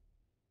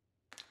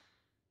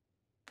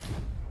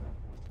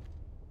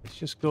 Let's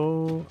just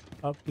go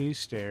up these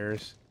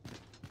stairs.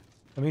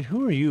 I mean,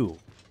 who are you?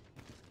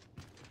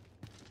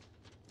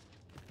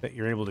 That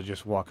you're able to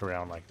just walk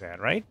around like that,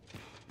 right?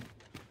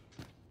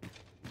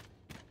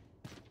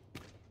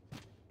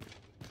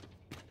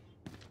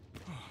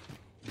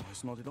 I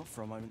just nodded off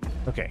for a moment.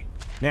 Okay,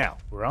 now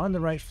we're on the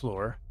right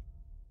floor.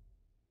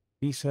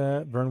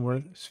 Pisa,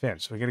 Burnworth, Sven.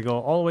 So we got to go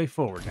all the way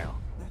forward now.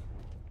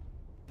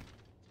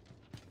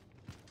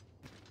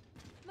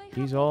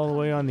 He's all the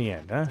way on the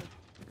end, huh?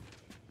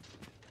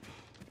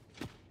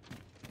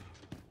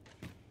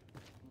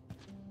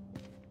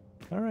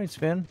 All right,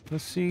 Sven.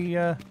 Let's see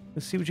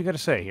what you got to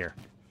say here.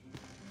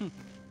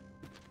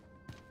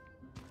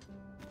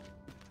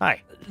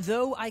 Hi.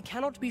 Though I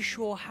cannot be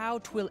sure how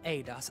 'twill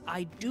aid us,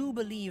 I do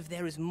believe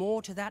there is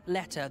more to that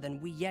letter than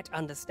we yet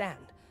understand.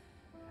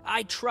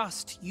 I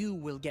trust you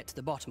will get to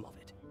the bottom of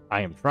it.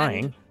 I am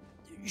trying.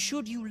 And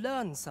should you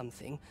learn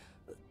something...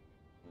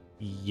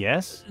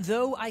 Yes?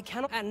 Though I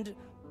cannot... And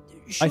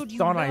I should you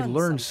thought I learn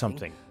learned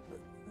something.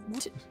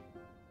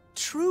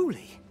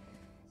 Truly?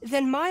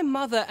 Then my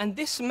mother and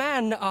this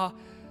man are...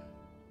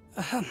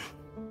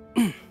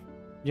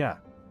 Yeah.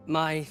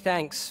 My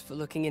thanks for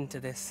looking into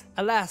this.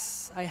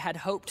 Alas, I had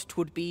hoped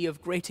 'twould be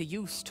of greater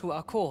use to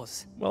our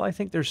cause. Well, I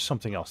think there's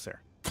something else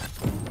there.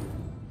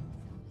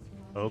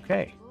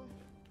 Okay.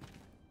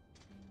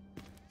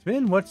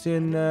 Sven, what's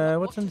in... No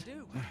one has to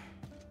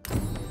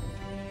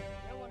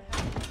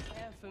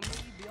care for me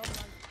beyond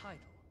my title.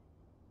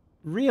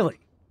 Really?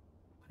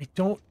 I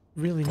don't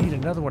really need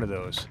another one of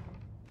those.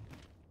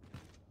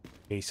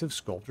 Case of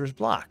Sculptor's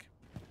Block.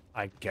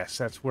 I guess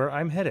that's where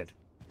I'm headed.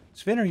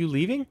 Sven, are you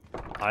leaving?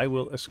 I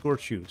will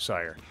escort you,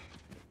 sire.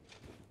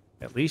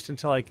 At least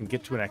until I can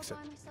get to an exit.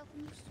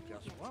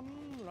 Just one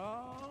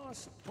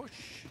last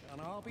push,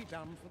 and I'll be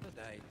done for the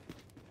day.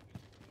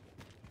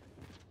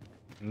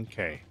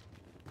 Okay.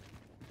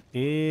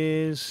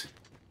 Is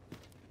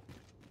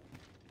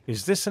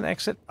this an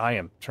exit? I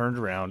am turned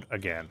around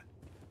again.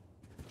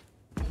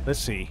 Let's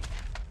see.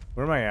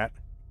 Where am I at?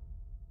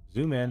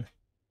 Zoom in.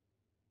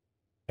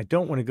 I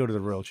don't want to go to the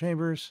Royal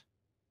Chambers.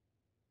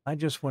 I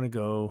just want to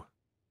go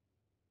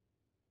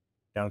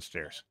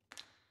downstairs.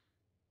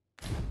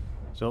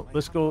 So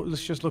let's go.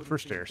 Let's just look for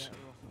stairs.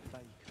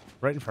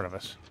 Right in front of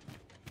us.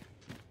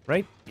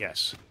 Right?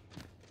 Yes.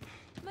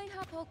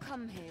 Mayhap I'll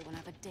come here when I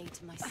have a day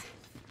to myself.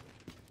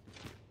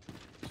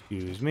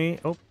 Excuse me.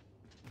 Oh.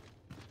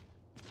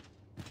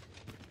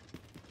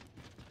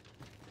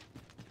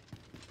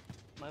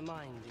 My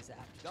mind is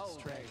apt to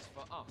stray.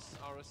 For us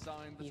are a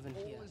sign that Even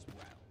all here. is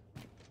well.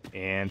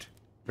 And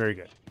very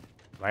good.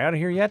 Am I out of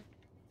here yet?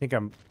 I think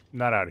I'm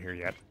not out of here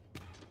yet.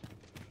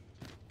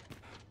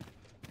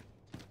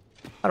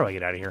 How do I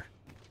get out of here?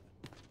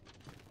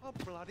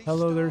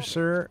 Hello there,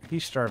 sir.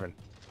 He's starving.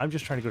 I'm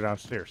just trying to go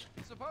downstairs.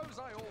 Suppose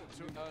I ought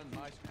to earn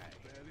my pay.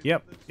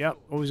 Yep, yep.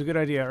 Always a good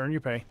idea. Earn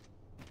your pay.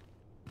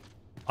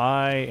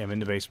 I am in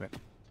the basement.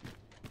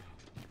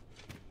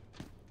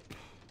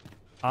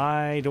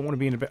 I don't want to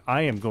be in the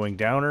I am going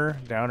downer,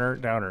 downer,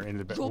 downer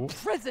into the Your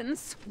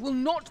presence will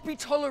not be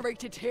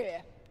tolerated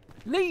here.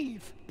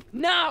 Leave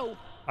now.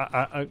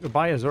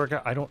 Bye,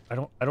 Azorka. I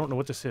don't know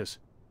what this is.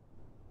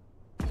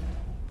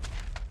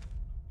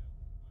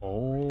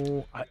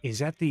 Oh, is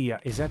that the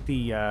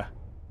I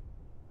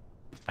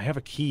have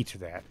a key to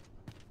that.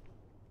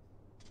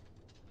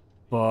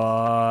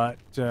 But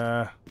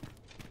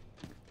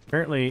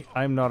apparently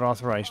I'm not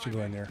authorized to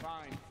go in there.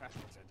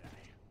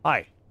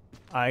 Hi.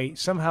 I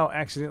somehow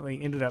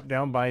accidentally ended up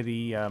down by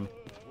the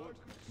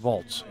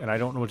vaults, and I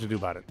don't know what to do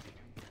about it.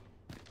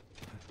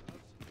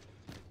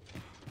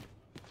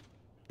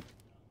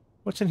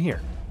 What's in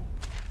here?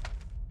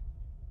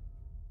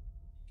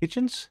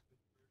 Kitchens?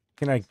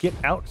 Can I get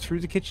out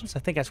through the kitchens? I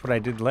think that's what I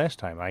did last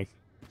time. I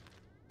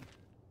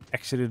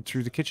exited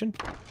through the kitchen.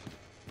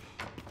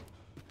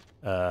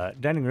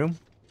 Dining room.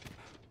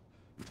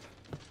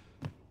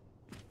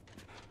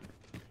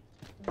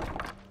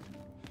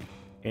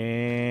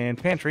 And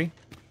pantry.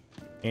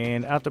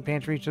 And out the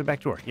pantry to the back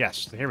door.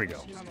 Yes, here we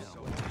go.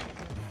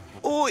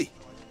 Oi!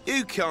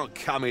 You can't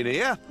come in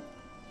here.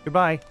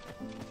 Goodbye.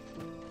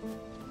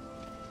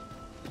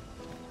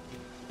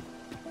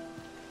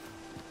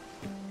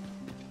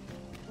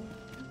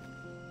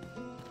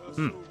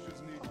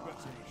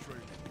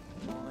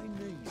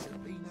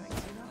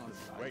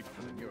 Wait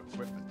for the new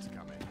equipment to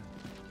come in.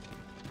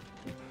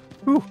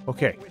 Whew,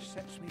 okay. Which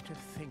sets me to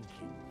thinking.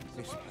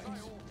 This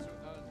place.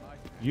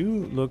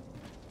 You look...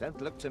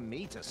 Don't look to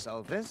me to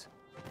solve this.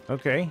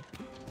 Okay.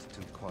 It's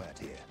too quiet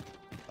here.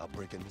 Our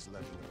brigands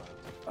lurking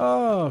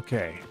around.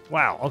 Okay.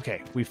 Wow,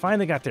 okay. We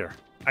finally got there.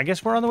 I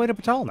guess we're on the way to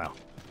Battahl now.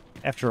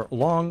 After a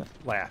long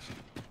last.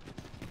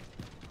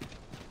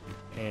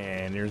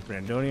 And there's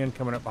Brandonian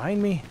coming up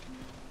behind me.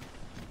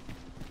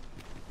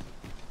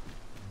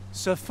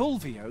 Sir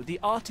Fulvio, the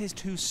artist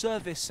whose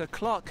service Sir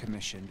Clark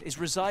commissioned, is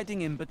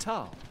residing in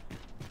Battahl.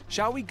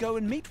 Shall we go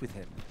and meet with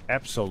him?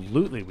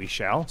 Absolutely we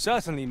shall.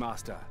 Certainly,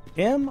 Master.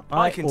 Am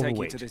I I can take you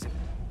overweight? to this.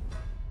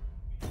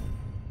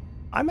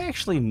 I'm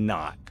actually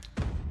not.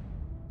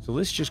 So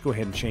let's just go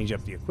ahead and change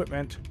up the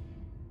equipment.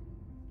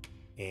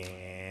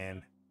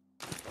 And...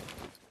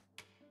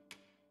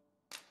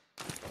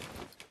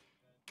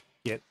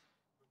 get...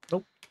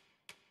 Nope.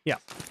 Yeah.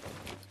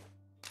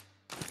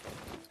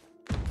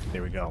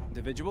 There we go.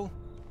 Individual?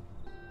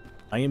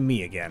 I am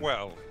me again.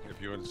 Well,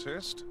 if you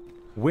insist.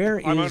 Where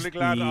is I'm only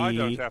glad the I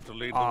don't have to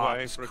lead the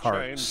way ox for a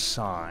cart change.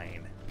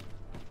 sign?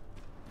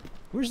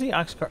 Where's the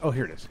ox cart? Oh,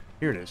 here it is.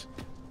 Here it is.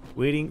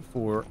 Waiting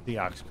for the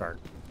ox cart.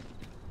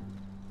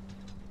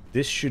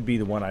 This should be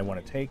the one I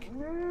want to take.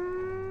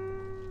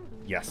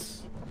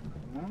 Yes.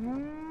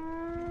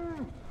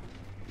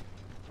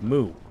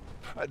 Moo.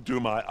 Do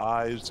my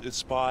eyes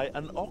espy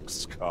an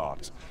ox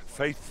cart,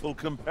 faithful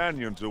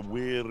companion to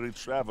weary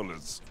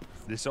travelers?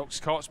 This ox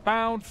cart's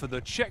bound for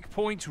the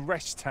checkpoint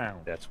rest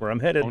town. That's where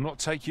I'm headed. I'll not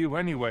take you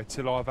anywhere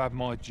till I've had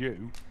my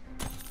due.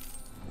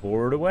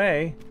 Forward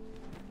away.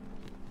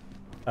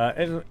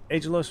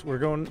 Ageless, we're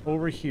going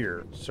over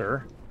here,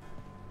 sir.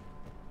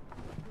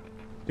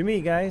 To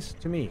me, guys.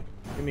 To me.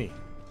 To me.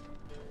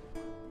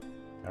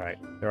 All right.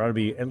 There ought to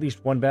be at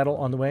least one battle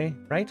on the way,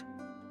 right?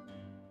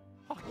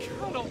 I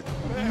cannot bear it.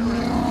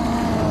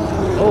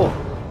 Oh,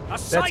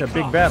 that's a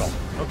big battle.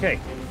 Okay.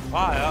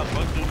 Fire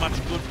won't do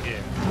much good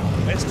here.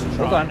 Best to try.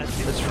 Hold on.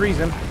 Let's freeze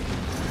him.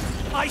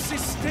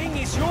 Isis sting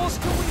is yours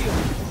to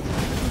wield.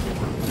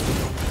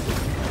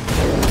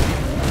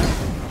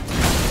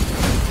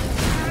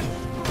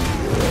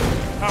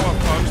 Our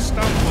foe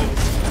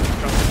stumbles.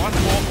 Just one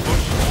more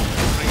push won't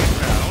bring it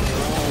down.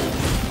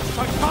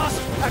 So fast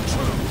and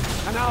true,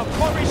 and our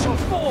quarry shall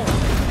fall.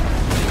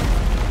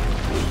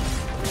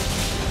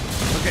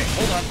 Okay,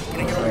 hold on. I'm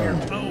gonna get over here.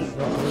 Oh,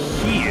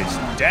 he is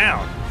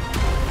down.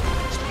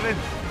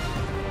 Splendid.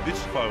 This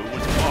foe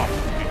was not to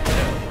be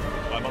killed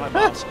by my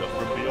master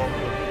from beyond the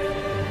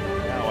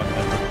reef. Now I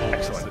have report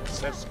a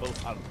successful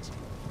hunt.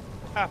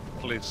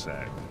 Aptly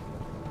said.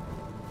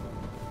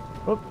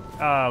 Oh,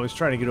 I was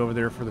trying to get over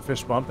there for the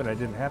fist bump, and it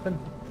didn't happen.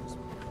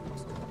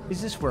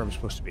 Is this where I'm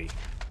supposed to be?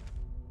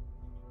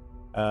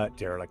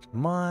 Derelict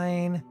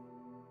mine.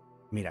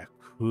 I mean, I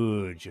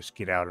could just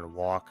get out and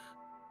walk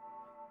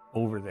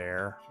over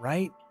there,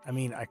 right? I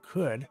mean, I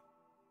could.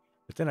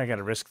 But then I got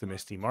to risk the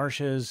misty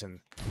marshes,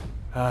 and...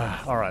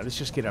 all right, let's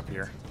just get up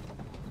here.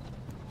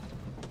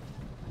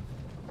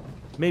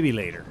 Maybe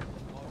later.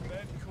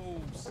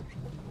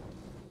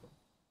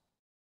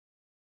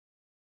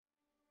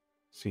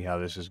 See how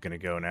this is going to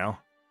go now.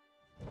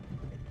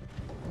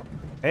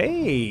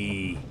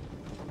 Hey!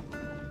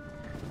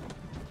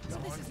 So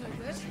this is no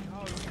good.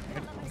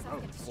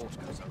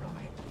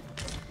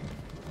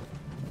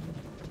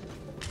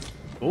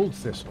 Gold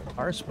thistle,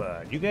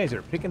 harspud. You guys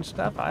are picking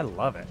stuff. I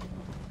love it.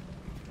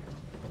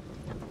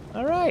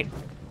 All right.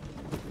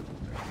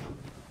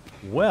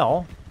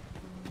 Well,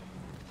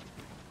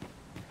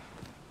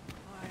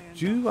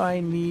 do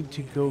I need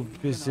to go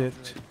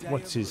visit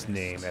what's his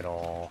name at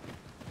all?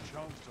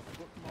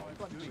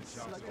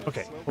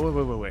 Okay,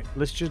 wait.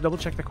 Let's just double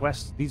check the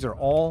quests. These are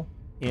all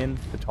in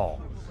Battahl.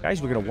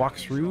 Guys, we're going to walk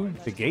through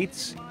the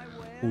gates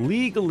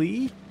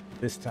legally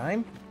this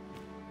time.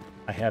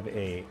 I have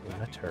a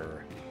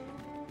letter.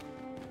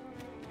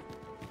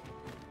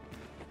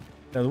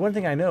 Now, the one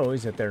thing I know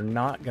is that they're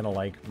not going to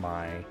like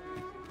my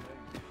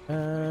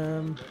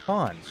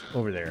pawns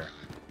over there.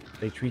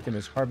 They treat them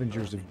as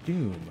harbingers of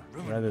doom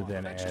rather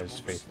than as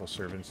faithful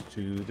servants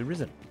to the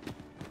Risen.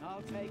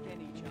 I'll take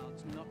any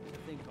chance not to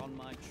think on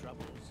my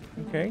troubles.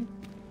 Okay.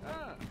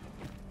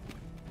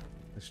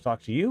 Let's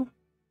talk to you.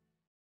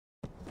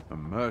 A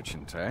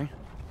merchant, eh?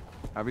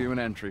 Have you an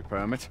entry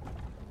permit?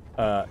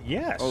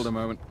 Yes. Hold a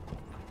moment.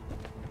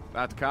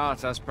 That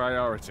cart has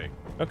priority.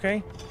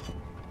 Okay.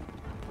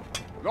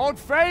 Lord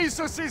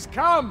Phaesus is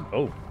come!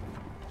 Oh.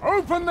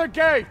 Open the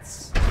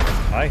gates!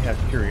 I have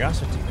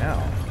curiosity now.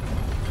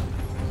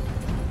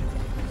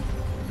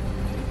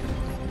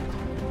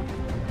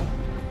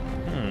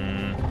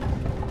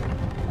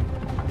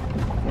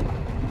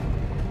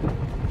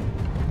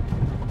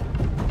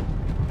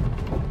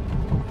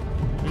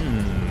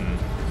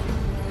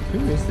 Who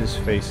is this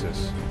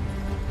Phaesus?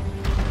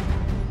 I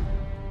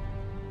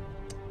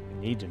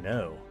need to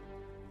know.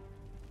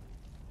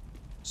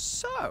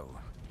 So,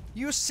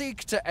 you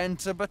seek to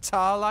enter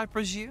Battahl, I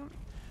presume?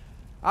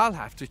 I'll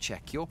have to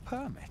check your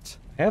permit.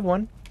 I have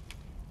one.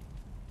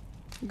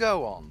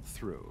 Go on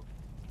through.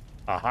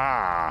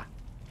 Aha!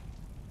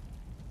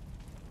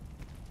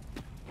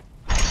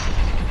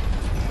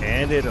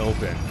 And it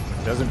opened.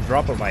 Doesn't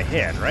drop on my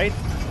head, right?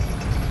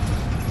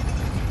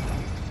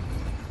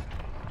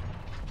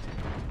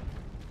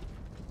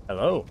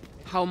 Hello.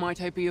 How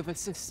might I be of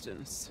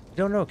assistance?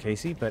 Don't know,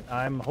 Casey, but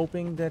I'm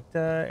hoping that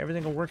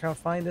everything will work out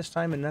fine this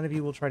time and none of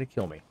you will try to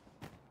kill me.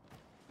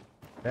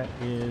 That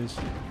is...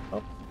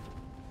 oh.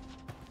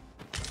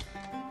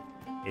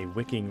 A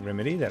wicking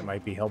remedy that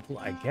might be helpful,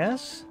 I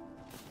guess.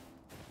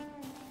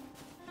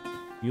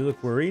 You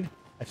look worried.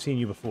 I've seen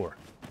you before.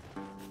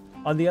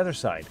 On the other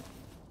side.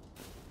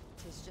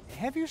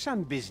 Have you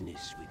some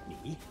business with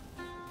me?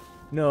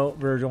 No,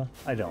 Virgil,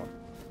 I don't.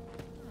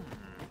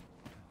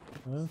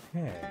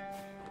 Okay.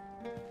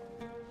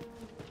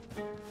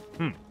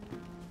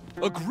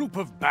 A group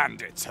of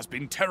bandits has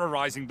been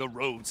terrorizing the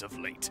roads of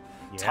late,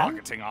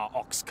 targeting our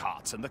ox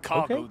carts and the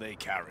cargo they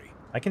carry.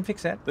 I can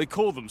fix that. They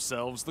call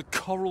themselves the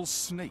Coral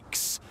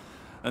Snakes,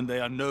 and they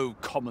are no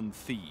common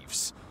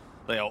thieves.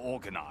 They are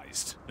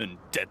organized and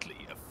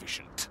deadly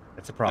efficient.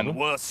 That's a problem. And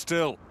worse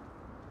still,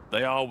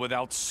 they are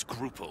without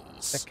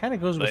scruples. That kind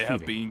of goes with They have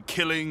thieving. been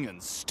killing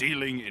and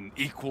stealing in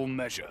equal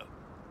measure.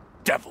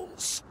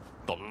 Devils,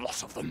 the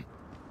lot of them.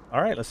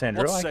 All right, Lysandro.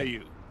 What say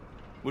you?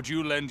 Would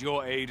you lend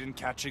your aid in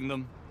catching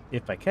them?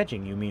 If by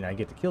catching you mean I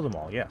get to kill them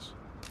all, yes.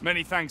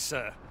 Many thanks,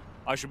 sir.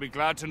 I shall be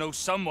glad to know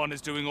someone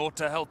is doing aught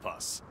to help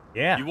us.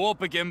 Yeah. You all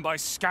begin by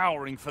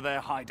scouring for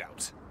their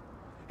hideout.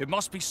 It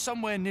must be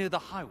somewhere near the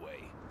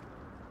highway,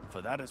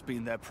 for that has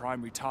been their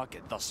primary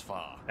target thus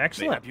far.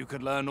 Excellent. Mayhap you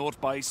could learn aught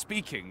by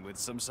speaking with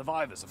some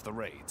survivors of the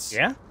raids.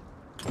 Yeah?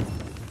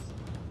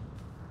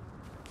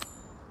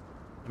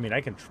 I mean,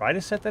 I can try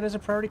to set that as a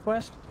priority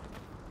quest.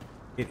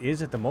 It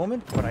is at the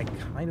moment, but I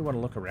kind of want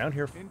to look around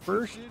here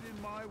first.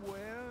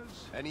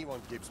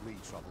 Anyone gives me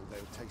trouble,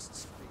 they'll taste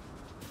sweet.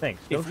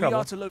 Thanks, no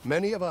trouble.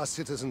 Many of our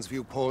citizens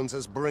view pawns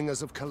as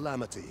bringers of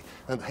calamity,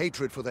 and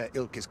hatred for their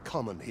ilk is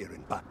common here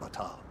in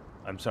Battahl.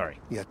 I'm sorry.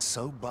 Yet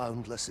so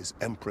boundless is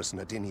Empress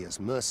Nadinia's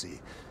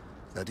mercy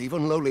that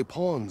even lowly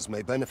pawns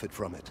may benefit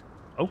from it.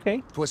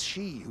 Okay. 'Twas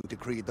she who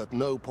decreed that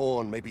no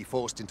pawn may be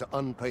forced into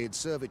unpaid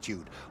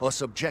servitude or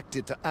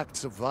subjected to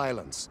acts of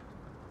violence.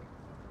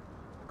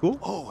 Cool.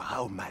 Oh,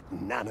 how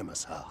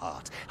magnanimous her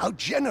heart, how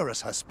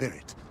generous her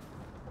spirit.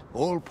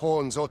 All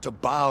pawns ought to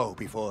bow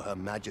before Her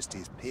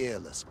Majesty's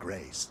peerless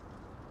grace.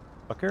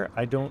 Fucker,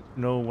 I don't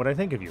know what I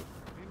think of you.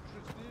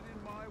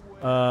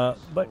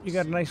 But you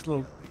got a nice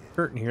little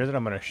curtain here that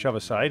I'm going to shove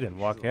aside and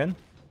walk in.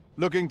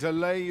 Looking to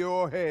lay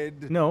your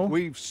head? No.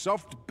 We've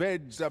soft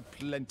beds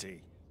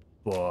aplenty.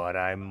 But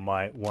I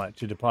might want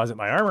to deposit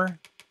my armor.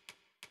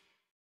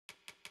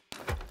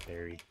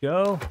 There you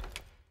go.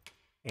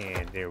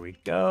 And there we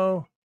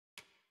go.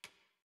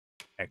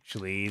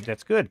 Actually,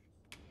 that's good.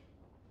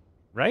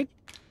 Right?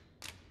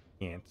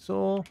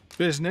 Cancel.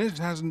 Business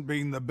hasn't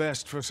been the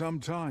best for some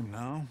time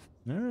now.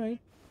 All right.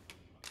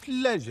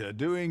 Pleasure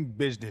doing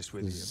business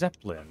with you.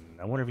 Zeppelin.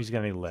 I wonder if he's got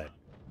any lead.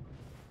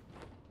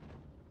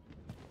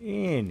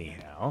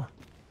 Anyhow,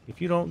 if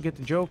you don't get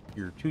the joke,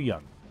 you're too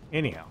young.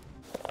 Anyhow.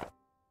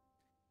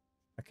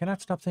 I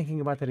cannot stop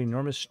thinking about that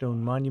enormous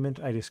stone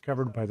monument I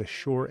discovered by the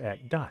shore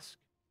at dusk.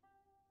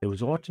 There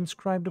was aught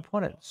inscribed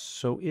upon it,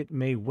 so it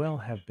may well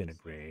have been a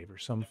grave or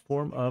some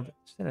form of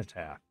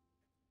cenotaph.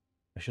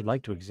 I should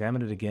like to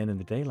examine it again in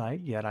the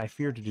daylight, yet I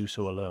fear to do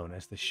so alone,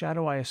 as the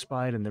shadow I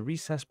espied in the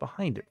recess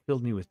behind it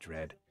filled me with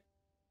dread.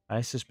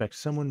 I suspect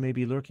someone may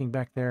be lurking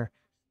back there,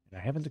 and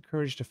I haven't the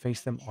courage to face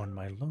them on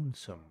my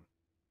lonesome.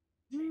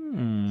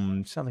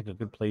 Sounds like a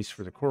good place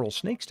for the coral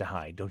snakes to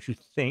hide, don't you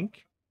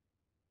think?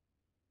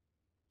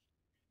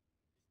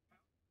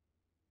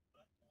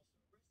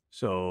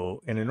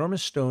 So, an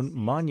enormous stone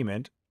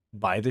monument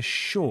by the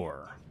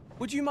shore.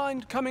 Would you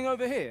mind coming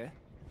over here?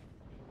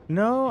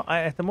 No,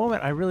 at the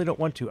moment, I really don't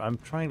want to. I'm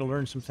trying to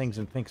learn some things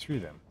and think through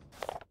them.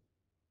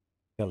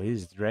 Hell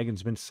is, the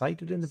dragon's been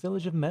sighted in the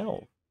village of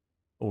Mel,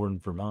 or in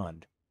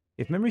Vermont.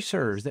 If memory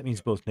serves, that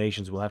means both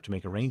nations will have to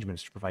make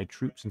arrangements to provide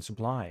troops and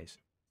supplies,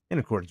 in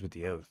accordance with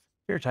the oath.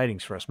 Fair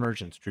tidings for us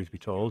merchants, truth be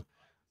told.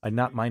 I'd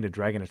not mind a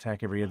dragon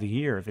attack every other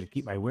year if it'd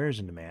keep my wares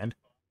in demand.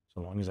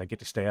 So long as I get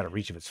to stay out of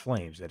reach of its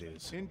flames, that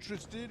is.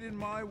 Interested in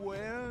my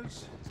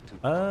wares?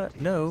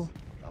 No,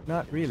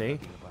 not really.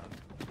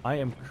 I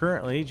am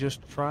currently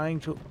just trying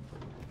to...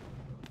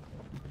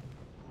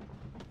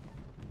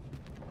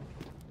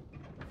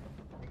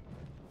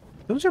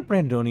 Those are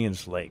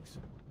Brandonian's legs.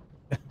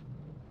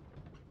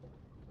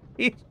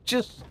 He's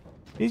just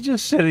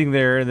sitting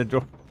there in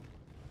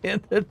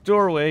the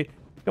doorway.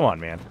 Come on,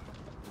 man.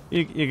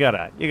 You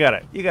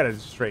gotta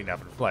straighten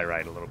up and fly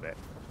right a little bit.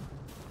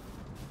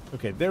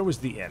 Okay, there was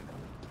the end.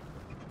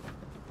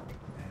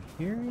 And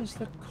here is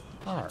the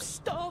car. I'm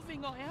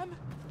starving, I am.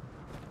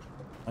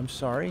 I'm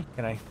sorry,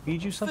 can I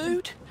feed you something?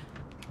 Food?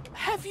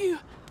 Have you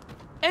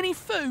any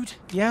food?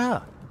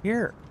 Yeah,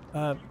 here.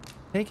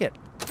 Take it.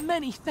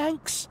 Many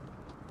thanks.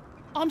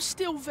 I'm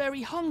still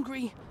very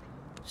hungry.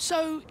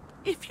 So,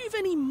 if you've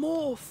any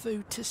more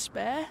food to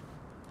spare...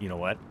 You know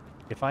what?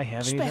 If I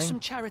have spare anything... some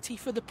charity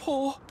for the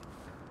poor.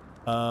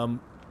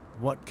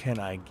 What can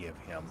I give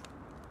him?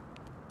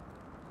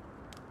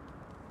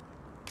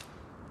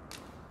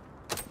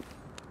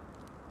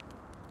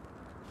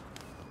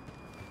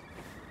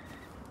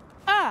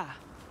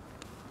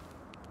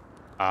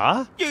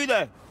 Ah? You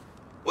there!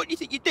 What do you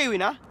think you're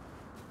doing, huh?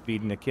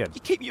 Feeding a kid.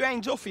 You keep your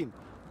hands off him.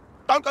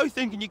 Don't go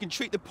thinking you can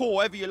treat the poor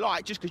however you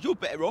like just because you're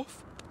better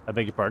off. I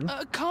beg your pardon?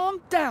 Calm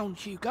down,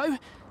 Hugo.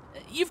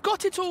 You've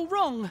got it all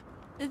wrong.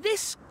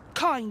 This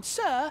kind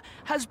sir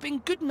has been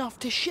good enough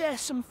to share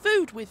some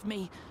food with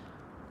me.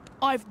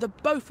 I've the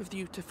both of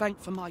you to thank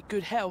for my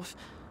good health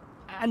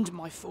and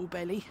my full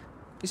belly.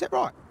 Is that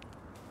right?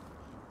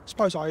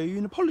 Suppose I owe you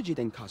an apology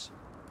then, cuz.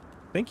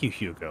 Thank you,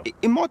 Hugo.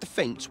 In my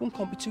defence, one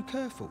can't be too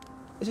careful.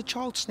 There's a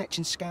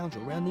child-snatching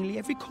scoundrel around nearly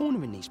every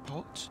corner in these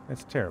parts.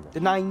 That's terrible.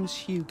 The name's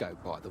Hugo,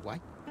 by the way.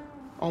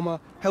 I'm a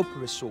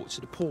helper of sorts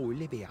to the poor who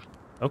live here.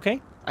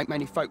 Okay. Ain't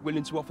many folk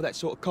willing to offer that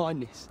sort of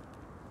kindness.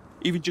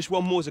 Even just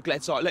one more's a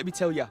glad sight, let me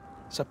tell you.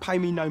 So pay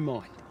me no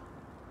mind.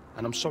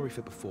 And I'm sorry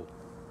for before.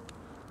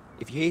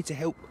 If you're here to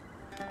help,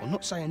 I'll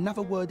not say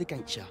another word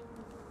against you.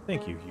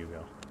 Thank you,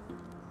 Hugo.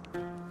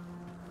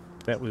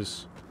 That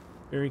was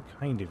very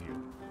kind of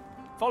you.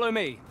 Follow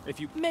me, if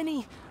you...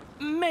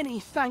 Many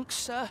thanks,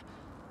 sir.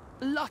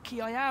 Lucky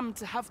I am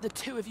to have the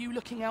two of you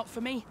looking out for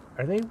me.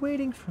 Are they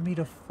waiting for me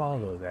to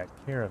follow that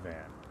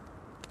caravan?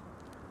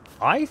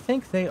 I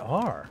think they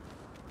are.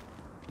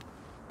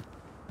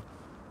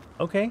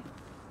 Okay.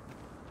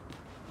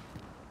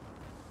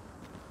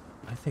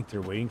 I think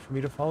they're waiting for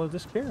me to follow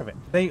this caravan.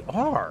 They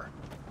are.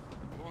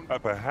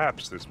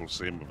 Perhaps this will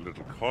seem of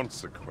little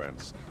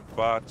consequence,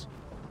 but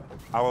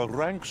our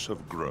ranks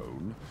have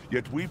grown,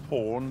 yet we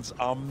pawns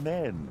are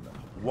men,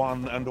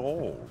 one and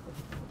all.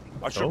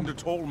 I shouldn't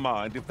at all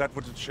mind if that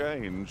were to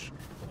change.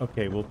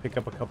 Okay, we'll pick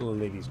up a couple of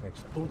ladies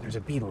next time. Oh, there's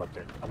a beetle up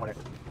there. I want it.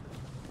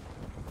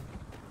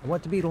 I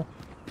want the beetle.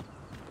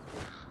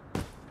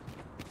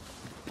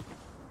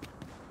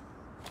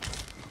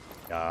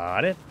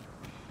 Got it.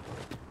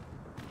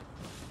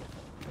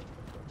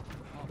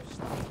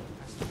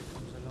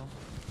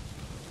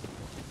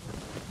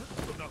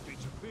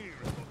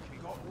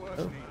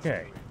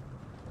 Okay.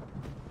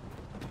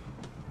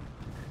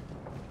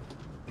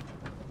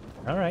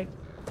 All right.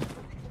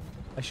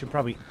 I should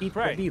probably eat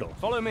the beetle.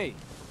 Follow me.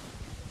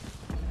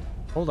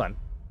 Hold on.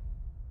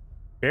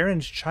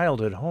 Baron's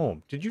childhood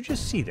home. Did you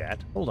just see that?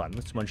 Hold on.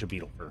 Let's munch a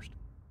beetle first.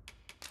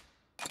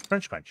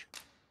 Crunch, crunch.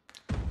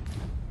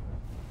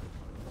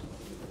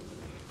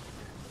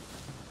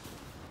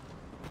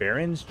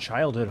 Baron's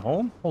childhood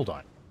home? Hold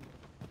on.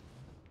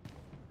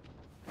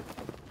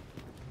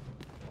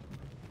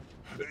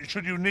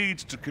 Should you need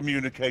to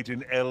communicate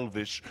in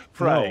Elvish,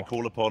 pray No.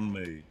 call upon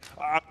me.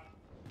 I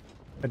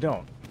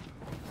don't.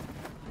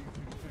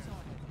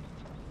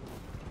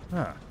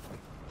 Huh.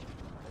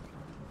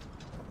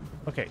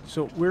 Okay,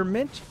 so we're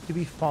meant to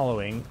be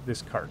following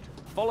this cart.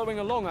 Following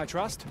along, I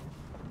trust.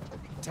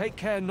 Take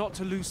care not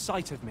to lose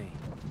sight of me.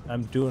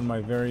 I'm doing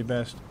my very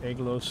best,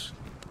 Aglos.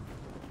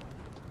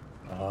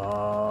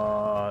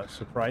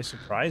 Surprise,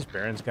 surprise.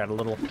 Baron's got a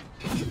little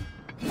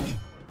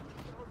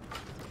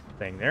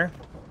thing there.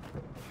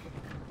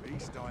 At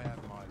least I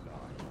have my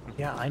life.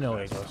 Yeah, I know,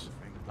 Aglos.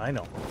 I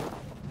know.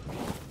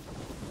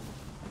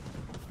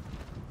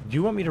 Do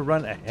you want me to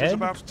run ahead? It's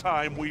about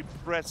time we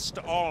pressed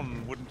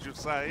on, wouldn't you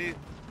say,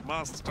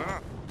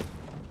 Master?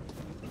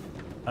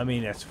 I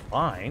mean, that's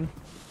fine.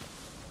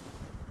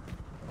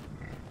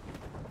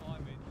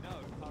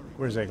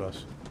 Where's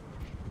Aglos?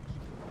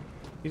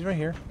 He's right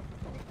here.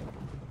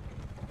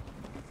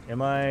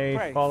 Am I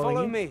Pray, following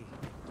follow you? me.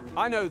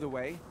 I know the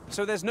way,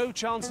 so there's no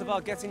chance of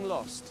our getting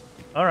lost.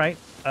 All right.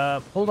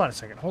 Hold on a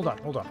second. Hold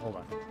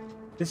on.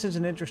 This is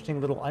an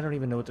interesting little... I don't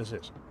even know what this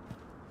is.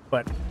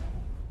 But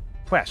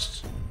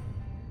quests.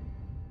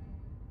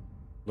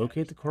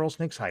 Locate the coral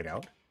snake's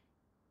hideout.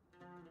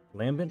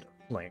 Lambent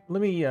flame.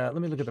 Let me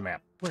look at the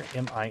map. Where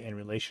am I in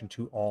relation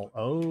to all?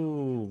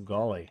 Oh,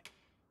 golly.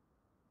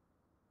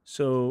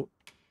 So,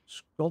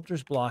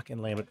 Sculptor's Block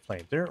and Lambent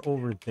Flame. They're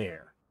over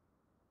there.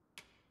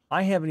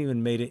 I haven't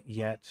even made it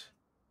yet.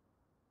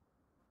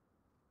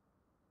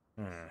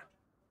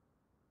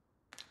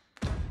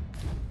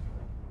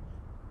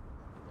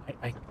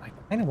 I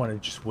kind of want to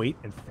just wait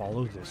and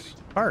follow this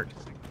cart.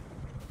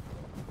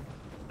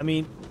 I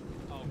mean,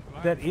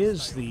 that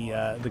is the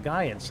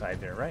guy inside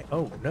there, right?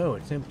 Oh, no,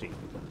 it's empty.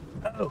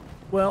 Oh,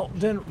 well,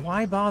 then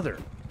why bother?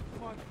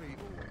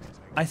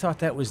 I thought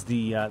that was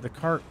the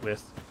cart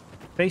with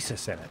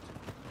Faces in it.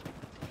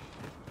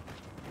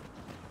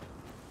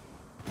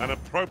 An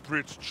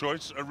appropriate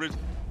choice arisen.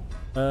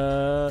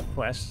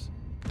 Quests.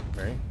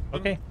 Right.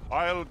 Okay.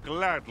 I'll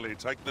gladly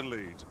take the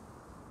lead.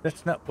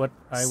 That's not what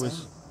I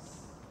was...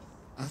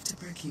 After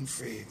breaking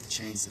free of the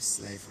chains of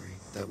slavery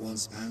that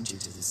once bound you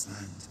to this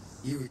land,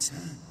 you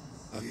return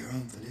of your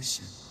own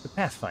volition. The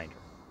Pathfinder.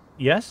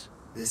 Yes?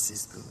 This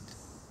is good.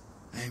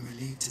 I am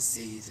relieved to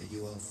see that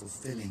you are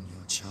fulfilling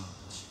your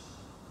charge.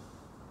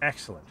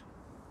 Excellent.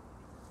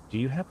 Do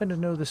you happen to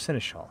know the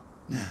Seneschal?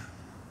 Now,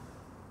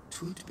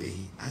 'twould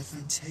be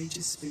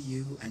advantageous for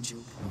you and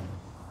your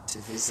pawn to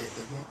visit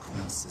the Rock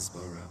Mouse's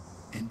burrow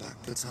in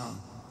Battahl.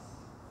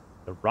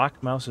 The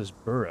Rock Mouse's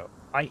burrow.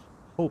 I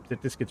hope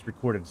that this gets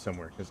recorded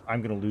somewhere, because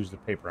I'm going to lose the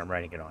paper I'm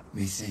writing it on.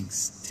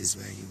 Methinks 'tis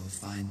where you will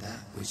find that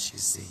which you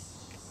seek.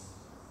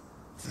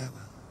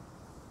 Farewell.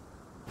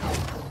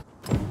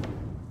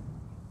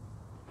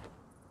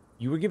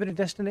 You were given a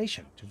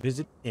destination to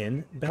visit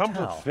in Come to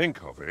Battahl.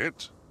 think of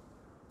it,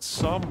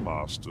 some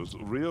masters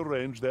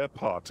rearrange their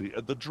party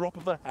at the drop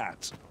of a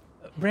hat.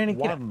 Brandon,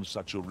 get One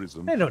such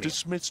arisen Hey, no,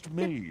 dismissed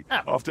me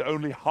after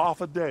only half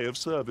a day of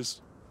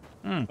service.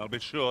 I'll be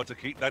sure to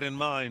keep that in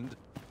mind.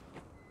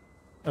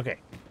 Okay.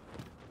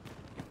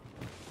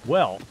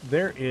 Well,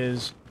 there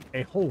is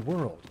a whole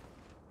world,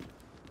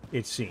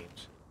 it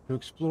seems, to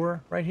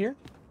explore right here.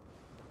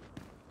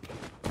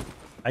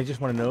 I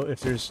just want to know if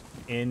there's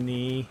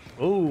any...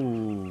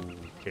 Oh,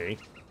 okay.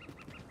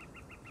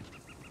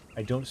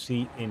 I don't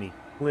see any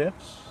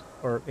cliffs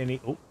or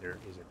any... Oh, there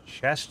is a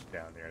chest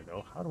down there,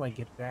 though. How do I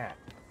get that?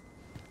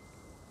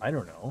 I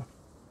don't know.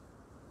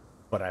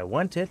 But I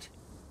want it.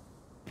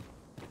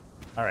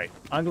 All right,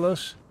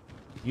 Angelos,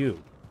 you.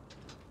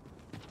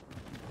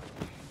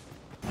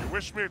 You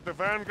wish me at the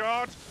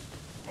Vanguard?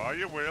 Why,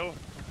 you will.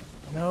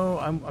 No,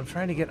 I'm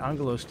trying to get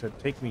Angelos to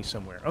take me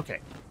somewhere. Okay.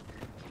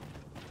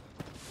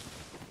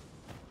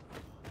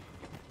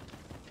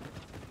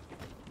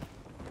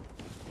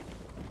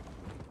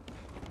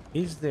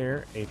 Is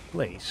there a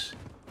place?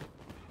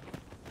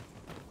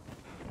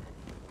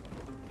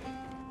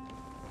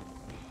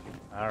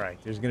 All right,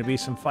 there's going to be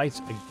some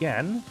fights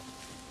again.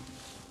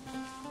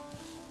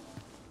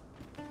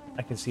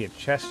 I can see a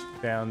chest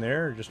down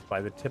there just by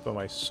the tip of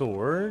my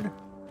sword.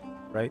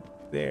 Right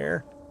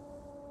there.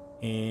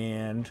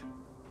 And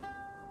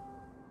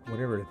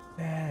whatever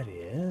that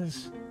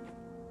is.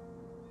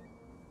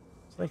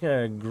 It's like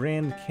a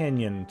Grand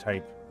Canyon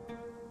type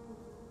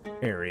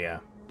area.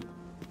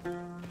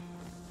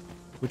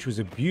 Which was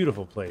a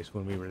beautiful place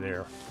when we were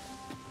there.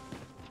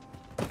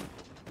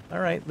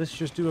 Alright, let's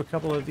just do a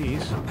couple of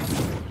these.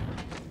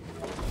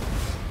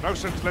 No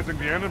sense letting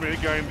the enemy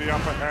gain the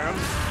upper hand.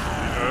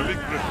 The early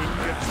griffin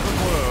gets the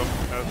worm,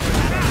 as they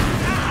say.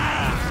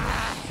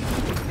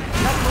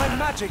 Let my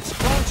magics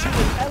grant you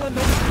an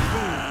elemental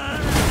boon.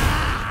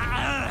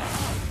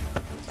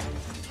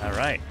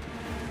 Alright.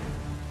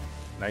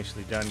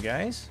 Nicely done,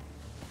 guys.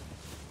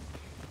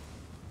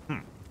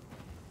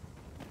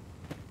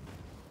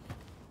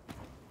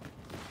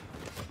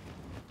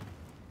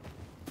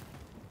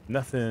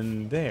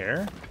 Nothing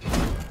there.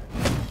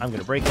 I'm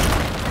gonna break it.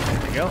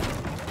 There we go.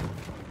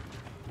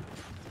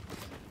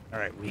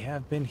 Alright, we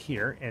have been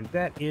here, and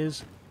that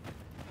is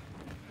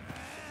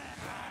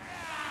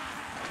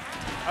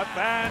a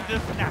band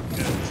of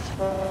knackers.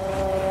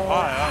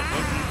 Fire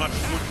won't do much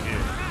good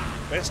here.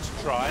 Best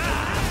try.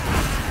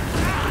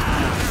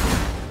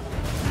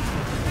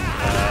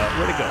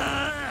 Where'd it go?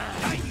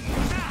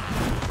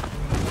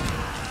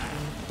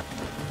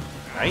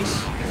 Nice.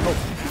 Oh.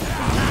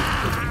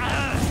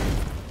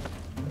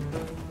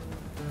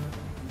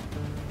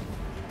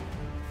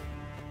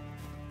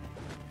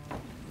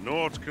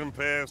 Naught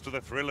compares to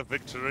the thrill of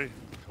victory.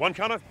 One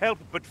cannot help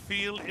but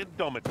feel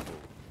indomitable.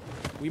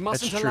 We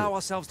mustn't allow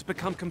ourselves to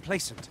become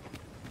complacent.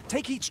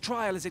 Take each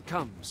trial as it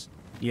comes.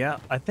 Yeah,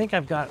 I think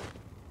I've got...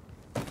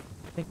 I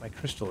think my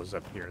crystal is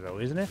up here, though,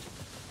 isn't it?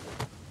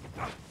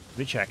 Let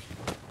me check.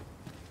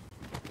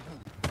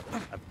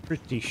 I'm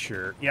pretty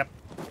sure. Yep,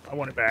 I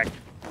want it back.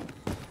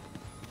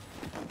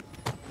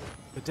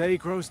 The day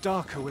grows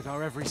darker with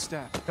our every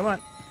step. Come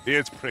on.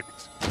 It's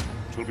pricked.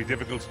 It will be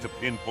difficult to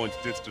pinpoint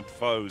distant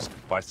foes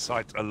by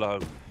sight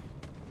alone.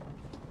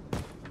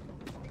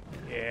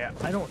 Yeah,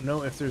 I don't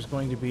know if there's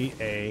going to be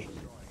a...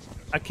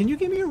 can you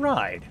give me a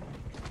ride?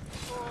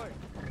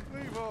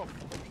 Leave off.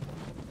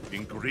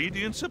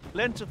 Ingredients are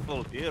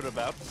plentiful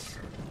hereabouts.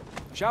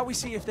 Shall we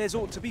see if there's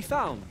aught to be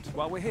found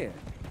while we're here?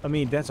 I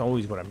mean, that's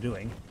always what I'm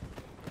doing.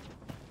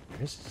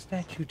 There's a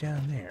statue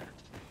down there.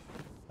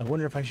 I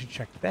wonder if I should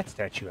check that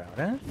statue out,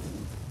 huh?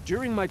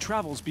 During my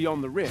travels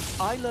beyond the rift,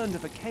 I learned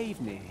of a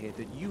cave near here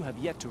that you have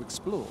yet to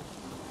explore.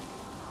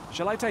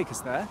 Shall I take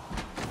us there?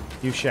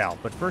 You shall,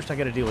 but first I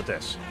gotta deal with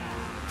this.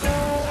 Here,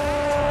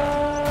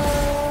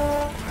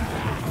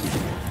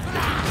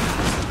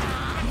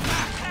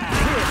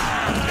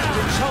 an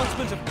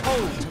enchantment of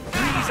cold to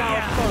freeze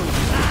our foes.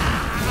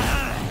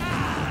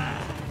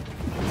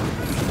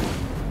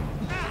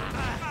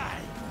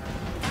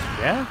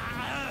 Yeah?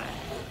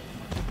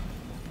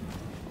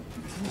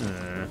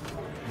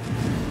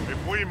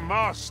 If we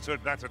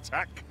mastered that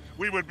attack,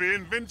 we would be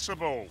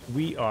invincible.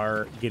 We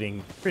are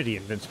getting pretty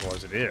invincible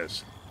as it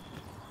is.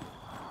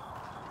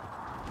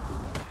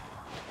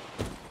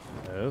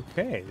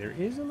 Okay, there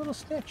is a little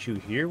statue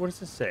here. What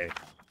does it say?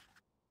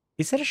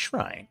 Is that a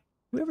shrine?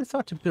 Whoever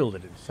thought to build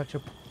it in such a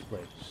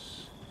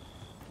place?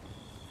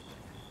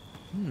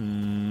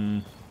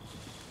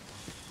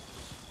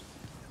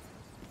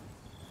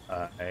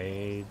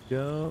 I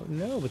don't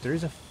know, but there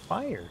is a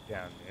fire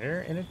down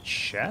there and a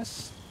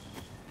chest.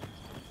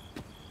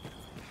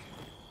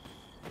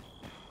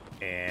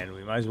 And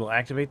we might as well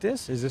activate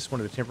this. Is this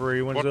one of the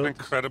temporary ones? What an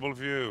incredible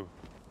view.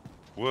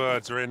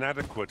 Words are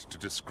inadequate to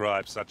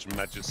describe such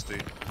majesty.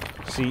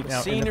 See, now,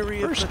 the scenery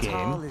in the first of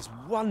Battahl game, is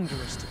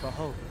wondrous to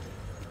behold.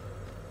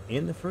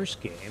 In the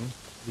first game,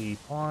 the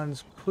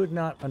pawns could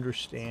not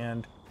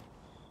understand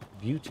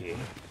beauty.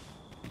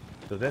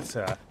 So that's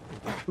a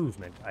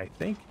improvement, I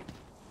think.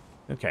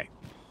 Okay.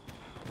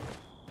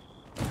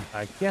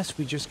 I guess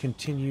we just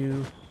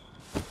continue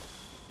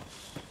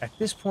at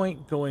this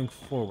point going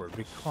forward,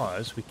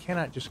 because we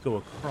cannot just go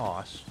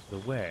across the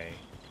way.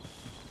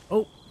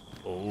 Oh!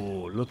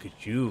 Oh, look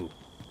at you,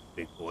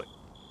 big boy.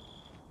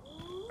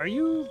 Are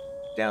you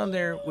down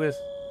there with...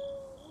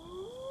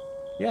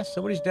 Yes,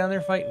 somebody's down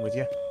there fighting with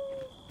you.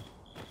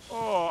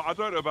 Oh, I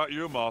don't know about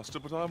you, Master,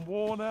 but I'm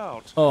worn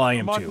out. Oh, I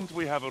am too. Mightn't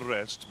we have a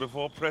rest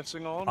before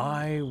pressing on?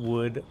 I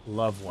would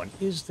love one.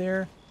 Is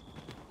there...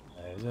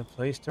 There's a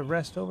place to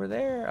rest over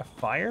there? A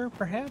fire,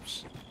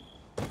 perhaps?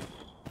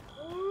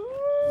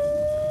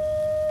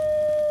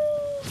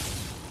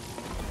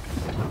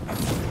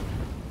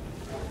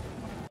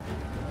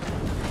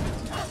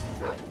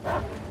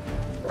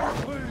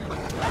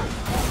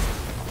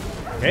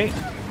 Okay.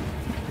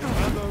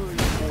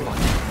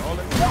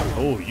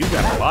 Oh, you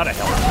got a lot of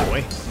health,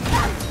 boy.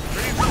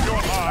 Freeze your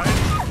eyes.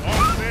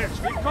 On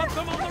this. We've got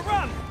them on the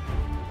run!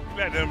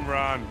 Let them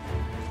run.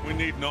 We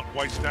need not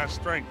waste our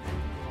strength.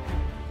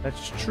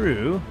 That's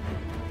true.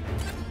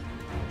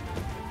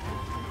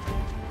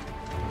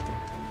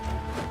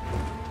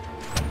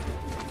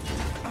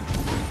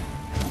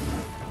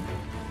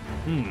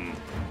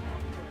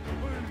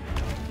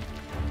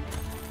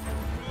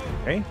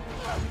 Okay.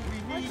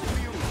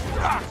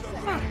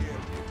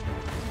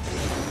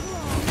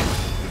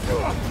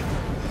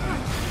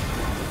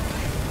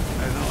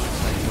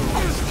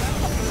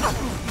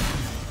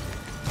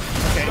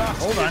 Okay,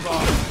 hold on.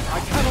 I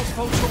cannot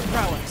fault your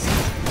prowess.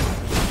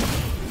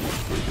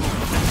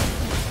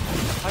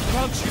 I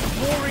grant you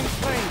roaring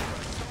flame.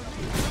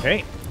 Okay.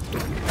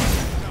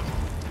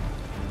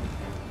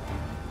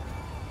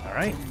 All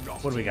right.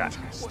 What do we got?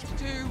 What to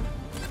do?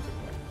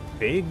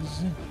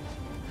 Pigs.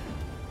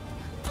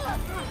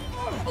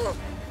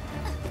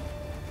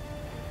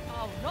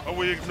 Are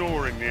we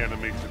ignoring the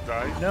enemy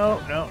today? No.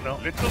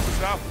 Little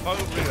does our foe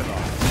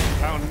realise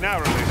how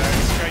narrowly they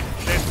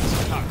escaped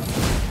death's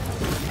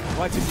touch.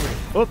 Quite agree.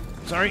 Oh,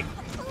 sorry.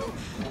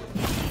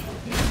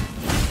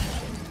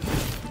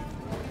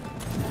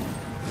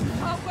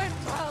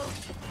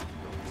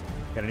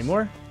 Got any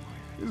more?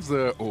 Is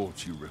there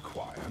aught you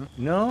require?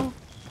 No.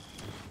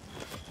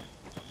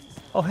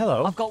 Oh,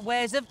 hello. I've got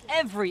wares of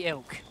every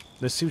ilk.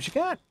 Let's see what you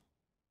got.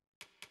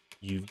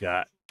 You've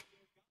got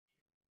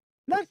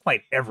not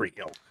quite every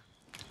ilk.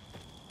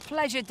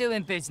 Pleasure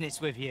doing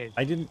business with you.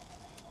 I didn't.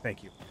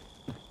 Thank you.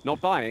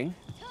 Not buying?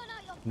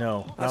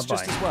 No, That's not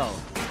just buying. as well.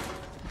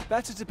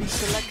 Better to be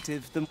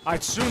selective than...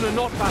 I'd sooner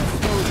not battle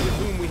those with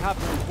whom we have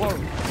no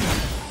quarrel.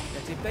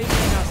 Yet if they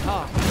bring us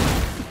harm,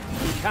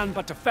 we can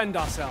but defend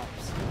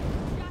ourselves.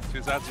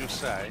 'Tis as you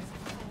say.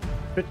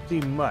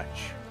 Pretty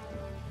much.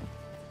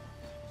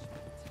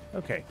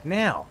 Okay,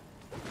 now,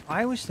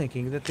 I was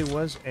thinking that there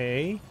was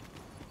a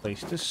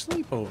place to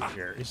sleep over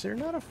here. Is there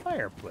not a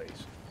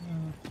fireplace?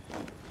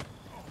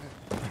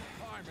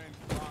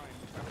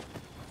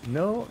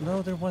 No,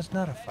 there was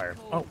not a fire.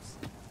 Oh,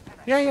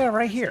 yeah,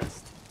 right here.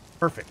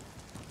 Perfect.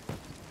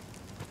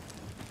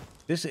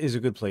 This is a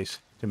good place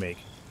to make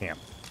camp.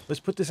 Let's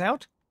put this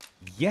out.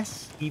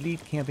 Yes,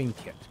 Elite Camping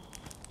Kit.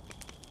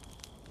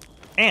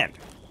 And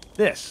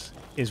this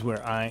is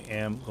where I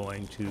am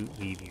going to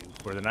leave you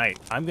for the night.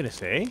 I'm going to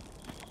say,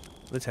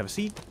 let's have a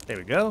seat. There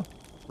we go.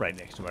 Right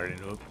next to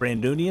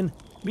Brandonian.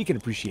 We can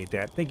appreciate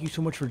that. Thank you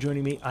so much for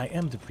joining me. I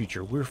am the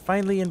Preacher. We're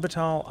finally in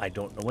Battahl. I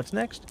don't know what's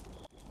next,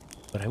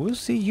 but I will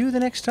see you the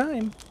next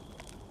time.